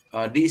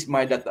 This is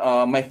my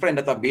my friend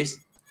database,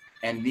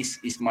 and this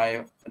is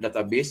my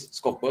database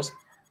Scopus.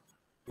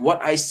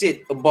 What I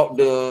said about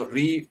the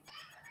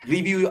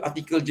review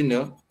article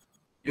journal,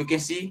 you can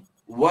see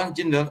one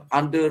journal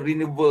under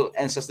renewable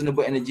and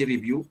sustainable energy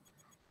review,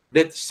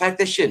 that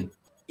citation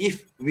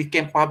if we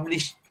can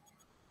publish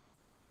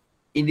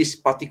in this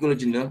particular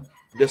journal,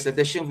 the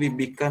citation will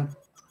become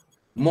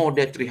more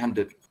than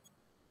 300.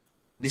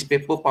 This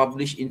paper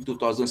published in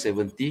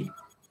 2017,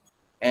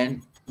 and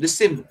the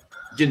same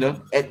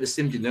journal,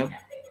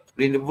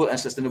 Renewable and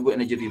Sustainable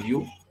Energy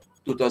Review,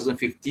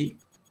 2050,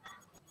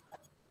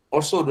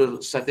 also the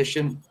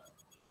citation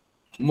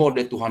more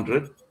than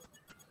 200.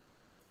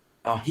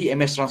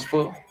 HMS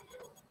transfer,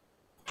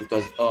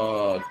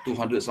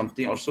 200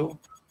 something also.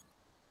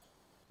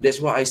 That's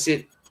why I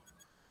said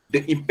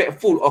the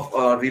impactful of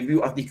a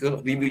review article,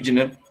 review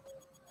journal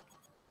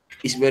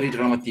is very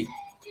dramatic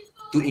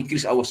to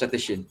increase our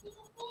citation.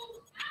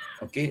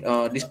 Okay,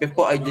 this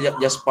paper I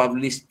just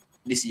published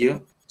this year,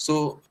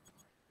 so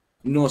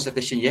no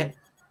citation yet.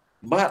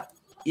 But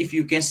if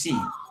you can see,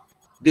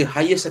 the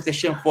highest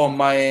citation for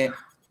my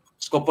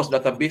Scopus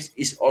database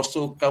is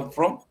also come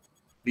from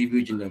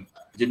review journal,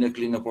 journal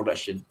cleaner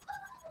production.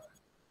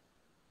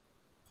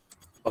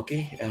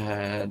 Okay,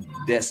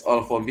 that's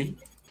all for me.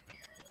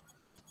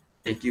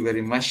 Thank you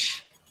very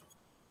much.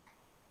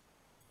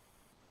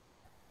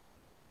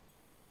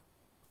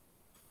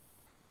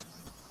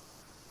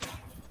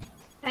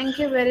 Thank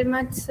you very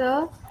much,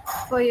 sir,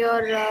 for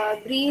your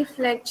brief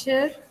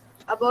lecture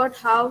about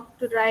how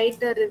to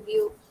write a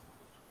review.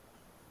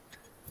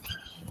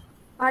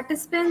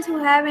 Participants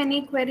who have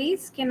any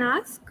queries can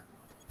ask.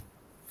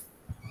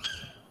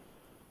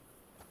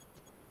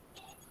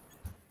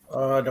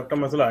 Dr.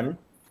 Mazlan.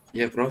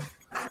 Yeah, Prof.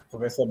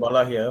 Professor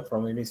Bala here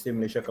from University of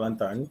Malaysia,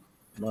 Kelantan.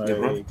 My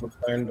good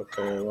friend,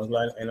 Dr.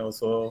 Mazlan, and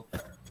also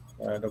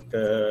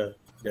Dr.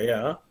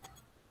 Jaya.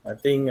 I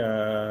think,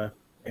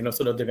 and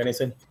also Dr.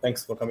 Ganesan.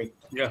 Thanks for coming.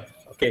 Yeah.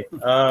 Okay.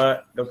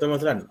 Dr.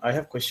 Mazlan, I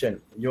have a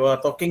question. You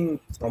are talking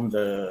from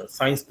the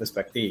science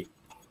perspective.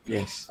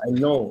 Yes.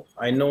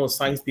 I know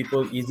science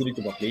people easily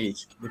to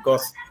publish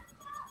because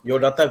your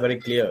data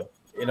very clear.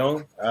 You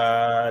know,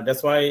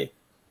 that's why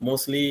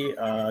mostly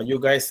you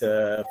guys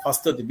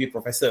faster to be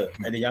professor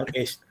at a young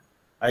age.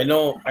 I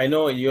know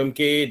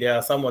UMK, there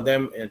are some of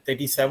them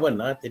 37,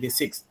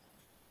 36.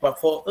 But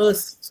for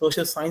us,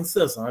 social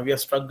sciences, we are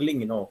struggling,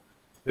 you know,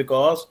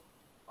 because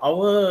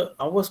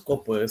our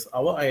scopus,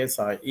 our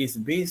ISI is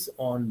based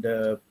on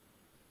the,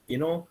 you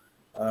know,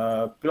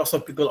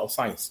 philosophical of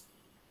science.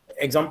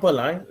 Example,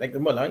 like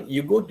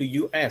you go to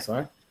US,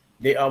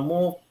 they are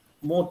more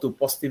to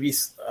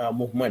positivist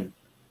movement.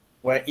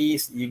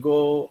 Whereas you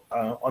go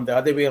on the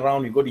other way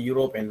around, you go to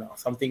Europe and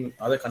something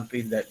other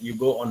countries that you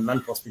go on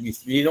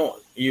non-positivist. You know,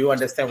 you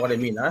understand what I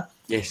mean, huh?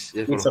 Yes.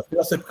 It's a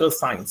philosophical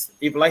science.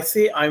 If like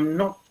say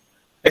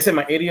let's say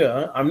my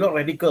area, I'm not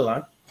radical,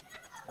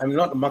 I'm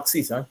not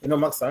Marxist, you know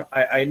Marx,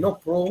 I know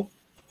pro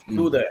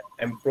to the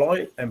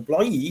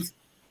employees,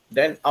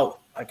 then out.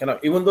 I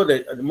cannot, even though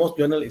the most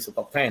journal is a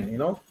top 10, you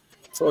know.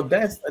 So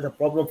that's the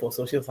problem for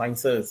social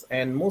sciences.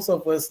 And most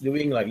of us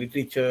doing like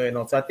literature and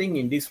also I think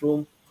in this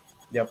room,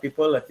 there are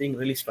people I think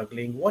really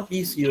struggling. What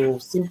is your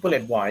simple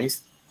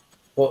advice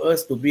for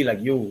us to be like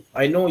you?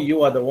 I know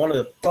you are one of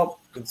the top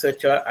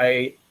researcher.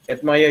 I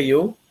admire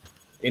you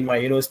in my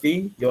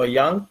university. You're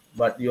young,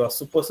 but you are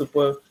super.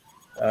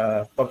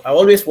 I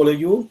always follow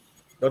you.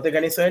 Dr.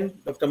 Ganesan,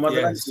 Dr.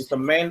 Madhavan is the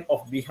man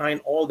of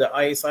behind all the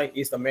ISI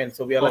is the man.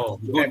 So we are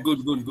good.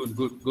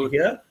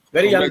 Here,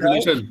 very young guy,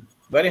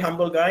 very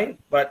humble guy.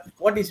 But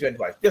what is your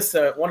advice? Just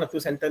one or two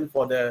sentences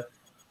for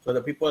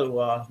the people who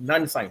are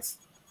non-science,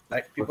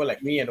 like people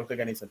like me and Dr.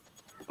 Ganesan.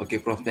 Okay,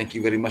 Prof. Thank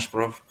you very much,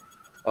 Prof.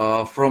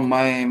 From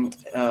my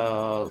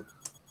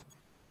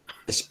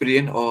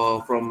experience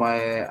or from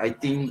my, I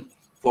think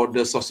for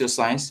the social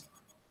science,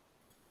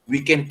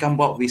 we can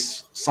come up with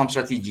some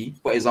strategy.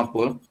 For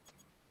example,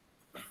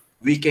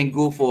 we can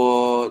go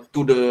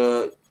to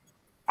the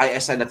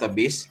ISI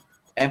database,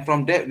 and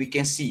from that we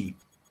can see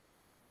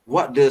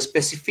what the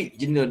specific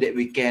journal that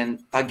we can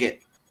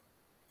target.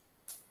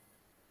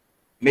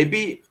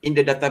 Maybe in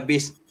the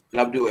database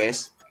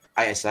WS,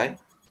 ISI,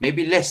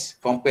 maybe less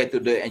compared to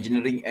the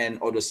engineering and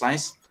other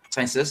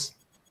sciences,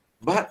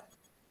 but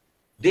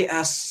there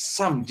are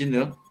some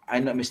journal,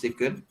 I'm not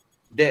mistaken,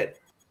 that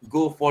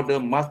go for the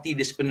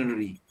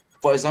multidisciplinary.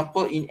 For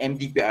example, in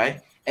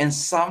MDPI, and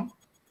some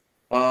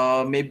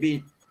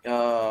maybe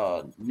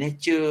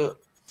nature,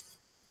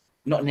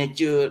 not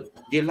nature,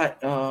 they like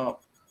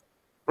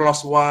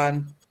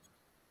 +1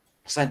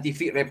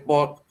 scientific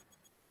report.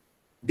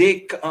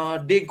 They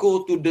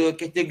go to the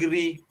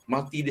category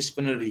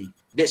multidisciplinary.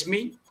 That's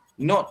mean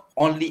not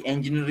only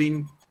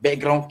engineering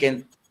background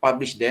can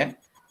publish them,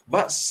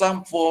 but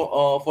some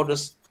for the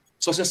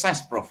social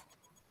science prof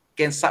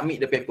can submit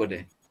the paper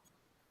there.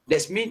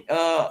 That's mean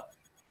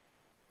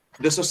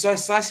the social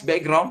science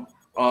background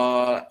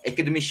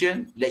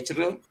academician,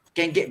 lecturer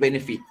can get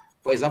benefit.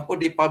 For example,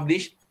 they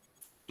publish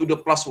to the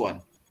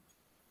 +1.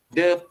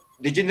 The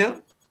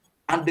journal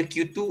under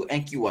Q2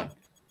 and Q1.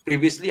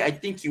 Previously, I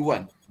think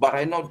Q1, but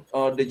I know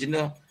the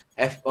journal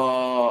have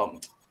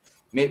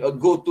may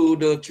go to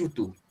the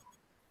Q2.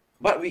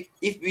 But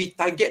if we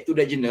target to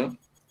the journal,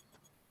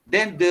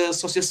 then the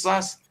social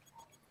science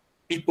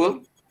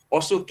people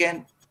also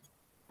can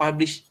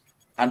publish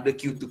under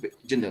Q2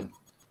 journal.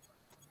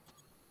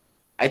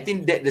 I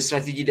think that the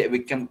strategy that we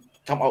can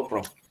come out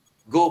from,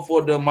 go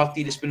for the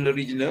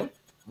multidisciplinary journal,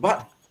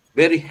 but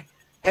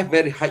have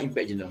very high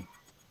impact journal.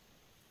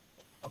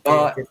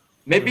 Okay.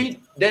 Maybe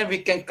then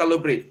we can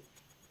collaborate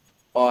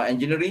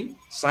engineering,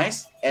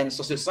 science, and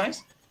social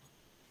science,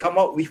 come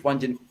out with one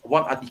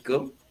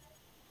article,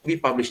 we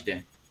publish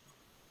there.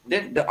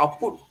 Then the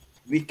output,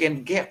 we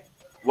can get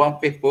one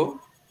paper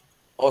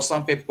or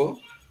some paper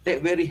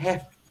that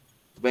have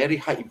very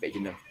high impact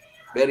journal,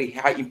 very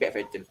high impact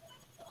factor.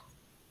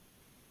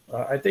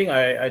 I think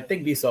I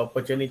take this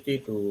opportunity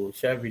to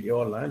share with you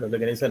all,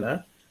 Dr.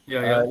 Ganesan.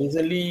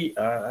 Recently,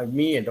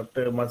 me and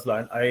Dr.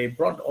 Mazlan, I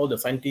brought all the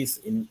scientists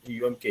in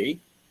UMK,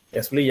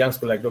 especially young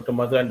people like Dr.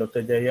 Mazlan,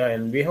 Dr. Jaya,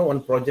 and we have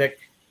one project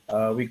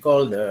we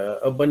call the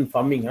urban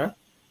farming. Am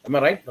I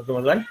right, Dr.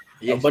 Mazlan?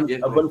 Yes,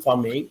 urban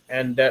farming,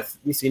 and that's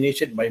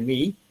initiated by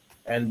me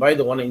and by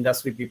the one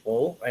industry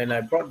people. And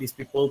I brought these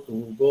people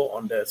to go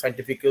on the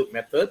scientific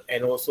method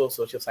and also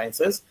social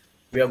sciences.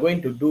 We are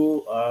going to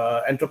do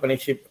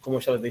entrepreneurship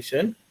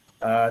commercialization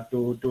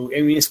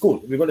in school.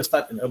 We're going to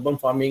start an urban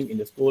farming in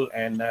the school,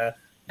 and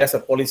that's a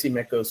policy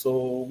maker.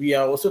 So we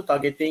are also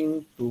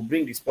targeting to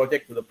bring this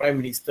project to the Prime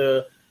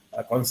Minister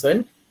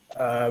concerned.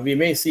 We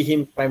may see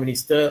him Prime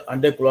Minister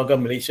under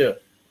Keluarga Malaysia,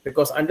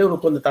 because under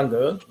Rukun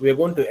Tetangga, we are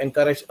going to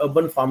encourage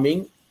urban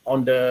farming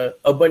on the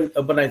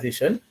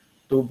urbanization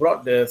to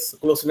bring the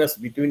closeness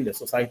between the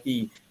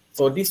society.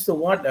 So this is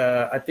what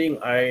I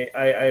think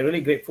I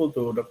really grateful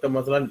to Dr.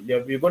 Mazlan.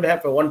 We're going to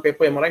have one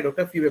paper, am I right,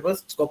 Doctor? Few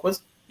papers,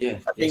 scopus. Yeah,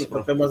 I think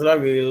Dr.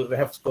 Mazlan will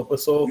have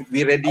scopus. So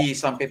we ready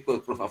some paper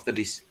proof after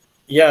this.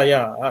 Yeah.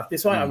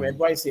 That's why I'm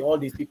advising all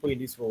these people in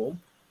this room,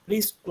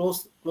 please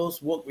close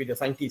work with the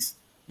scientists,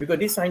 because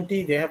these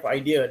scientists, they have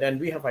idea, then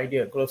we have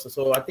idea closer.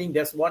 So I think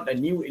that's what a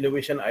new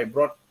innovation I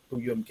brought to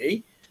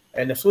UMK.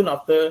 And soon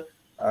after,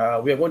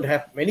 we are going to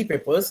have many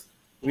papers.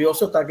 We're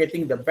also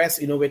targeting the best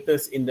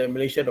innovators in the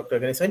Malaysia, Dr.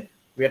 Ganesan.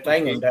 We are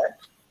trying on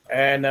that.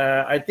 And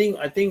I think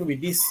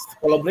with this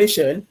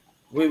collaboration,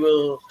 we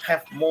will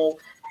have more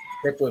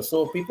papers.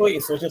 So people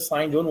in social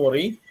science, don't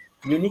worry.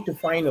 You need to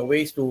find a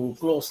ways to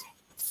close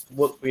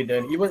work with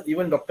them.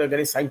 Even Dr.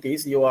 Ganesan,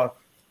 scientist, you are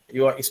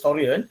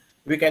historian.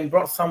 We can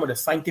brought some of the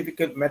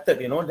scientific method,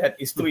 that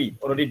history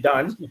already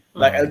done,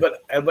 like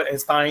Albert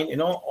Einstein,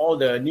 all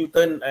the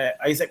Newton,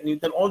 Isaac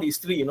Newton, all the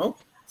history,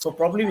 So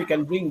probably we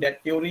can bring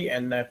that theory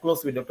and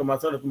close with Dr.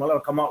 Mazlan. Dr.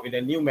 Mazlan will come out with a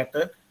new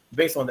method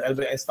based on the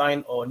Albert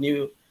Einstein or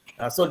new.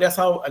 So that's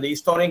how the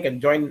historian can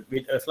join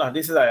with us.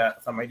 This is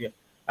some idea.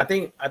 I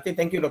think.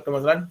 Thank you, Dr.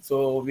 Mazlan.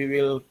 So we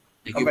will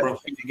come back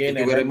again.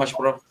 Thank you very much,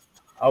 Prof.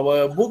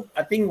 Our book.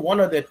 I think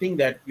one of the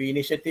things that we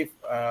initiative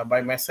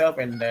by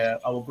myself and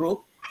our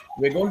group,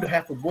 we're going to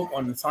have a book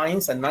on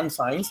science and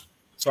non-science.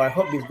 So I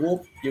hope this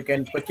book, you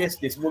can purchase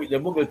this book. The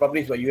book will be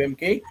published by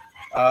UMK.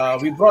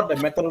 We brought the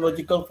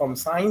methodological from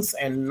science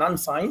and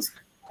non-science,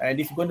 and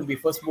this is going to be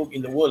first book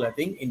in the world, I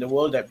think, in the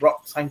world that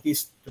brought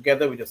scientists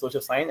together with the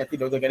social science. I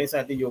think Dr. Ganesan,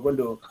 I think you're going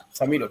to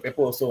submit a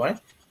paper also,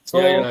 So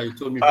you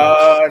told me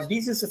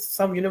this is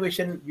some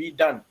innovation we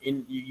done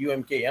in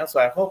UMK. So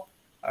I hope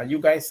you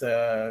guys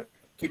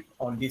keep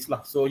on this.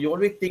 So you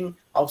always think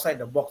outside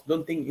the box,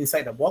 don't think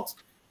inside the box.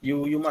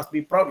 You must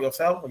be proud of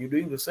yourself when you're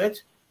doing research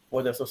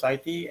for the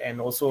society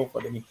and also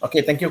for the need.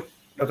 Okay, thank you,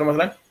 Dr.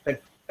 Mazlan.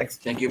 Thanks.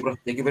 Thank you, Prof.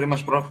 Thank you very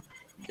much, Prof.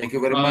 Thank you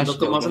very much,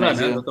 Dr.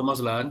 Mazlan. Dr.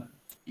 Mazlan.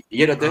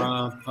 Yeah,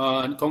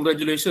 Doctor.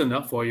 Congratulations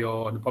for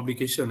your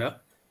publication.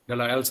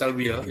 Dalam El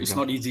Salvia, it's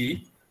not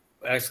easy,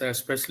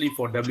 especially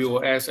for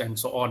WOS and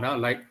so on.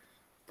 Like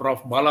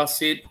Prof. Bala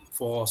said,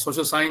 for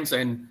social science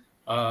and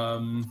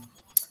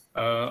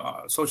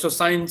social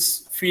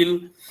science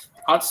field,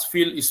 arts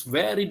field is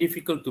very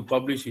difficult to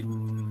publish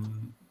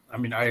in,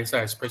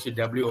 ISI, especially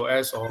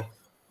WOS or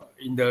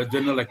in the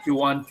journal like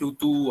Q1,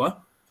 Q2.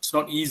 It's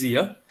not easy.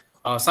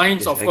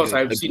 Science, of course,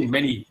 I've seen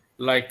many,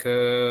 like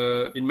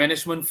in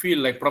management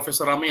field, like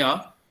Professor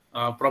Ramia,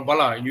 Prof.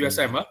 Bala in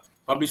USM,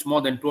 published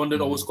more than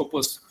 200 over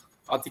Scopus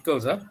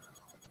articles.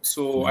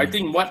 So I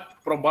think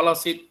what Prof. Bala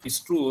said is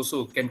true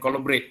also, can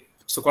collaborate.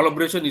 So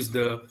collaboration is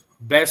the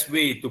best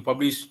way to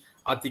publish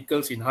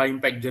articles in high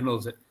impact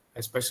journals,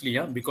 especially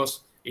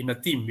because in a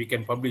team we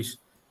can publish.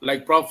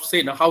 Like Prof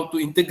said, how to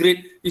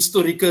integrate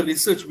historical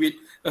research with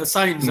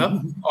science.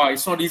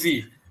 It's not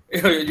easy.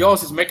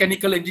 Yours is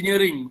mechanical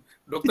engineering,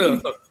 Doctor.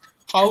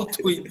 How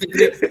to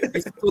integrate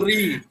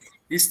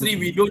history?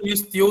 We don't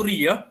use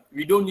theory.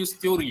 We don't use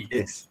theory.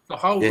 Yes. So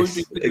how going to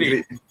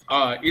integrate?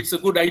 It's a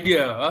good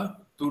idea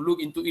to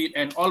look into it,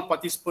 and all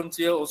participants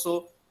here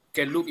also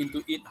can look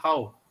into it.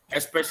 How,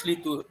 especially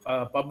to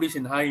publish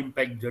in high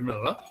impact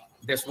journal.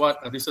 That's what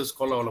a research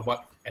scholar all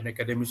about and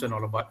academician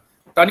all about.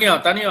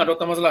 Tania,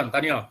 Dr. Mazlan,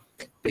 Tania.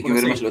 Thank you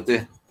very much,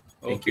 Doctor.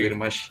 Thank you very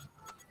much.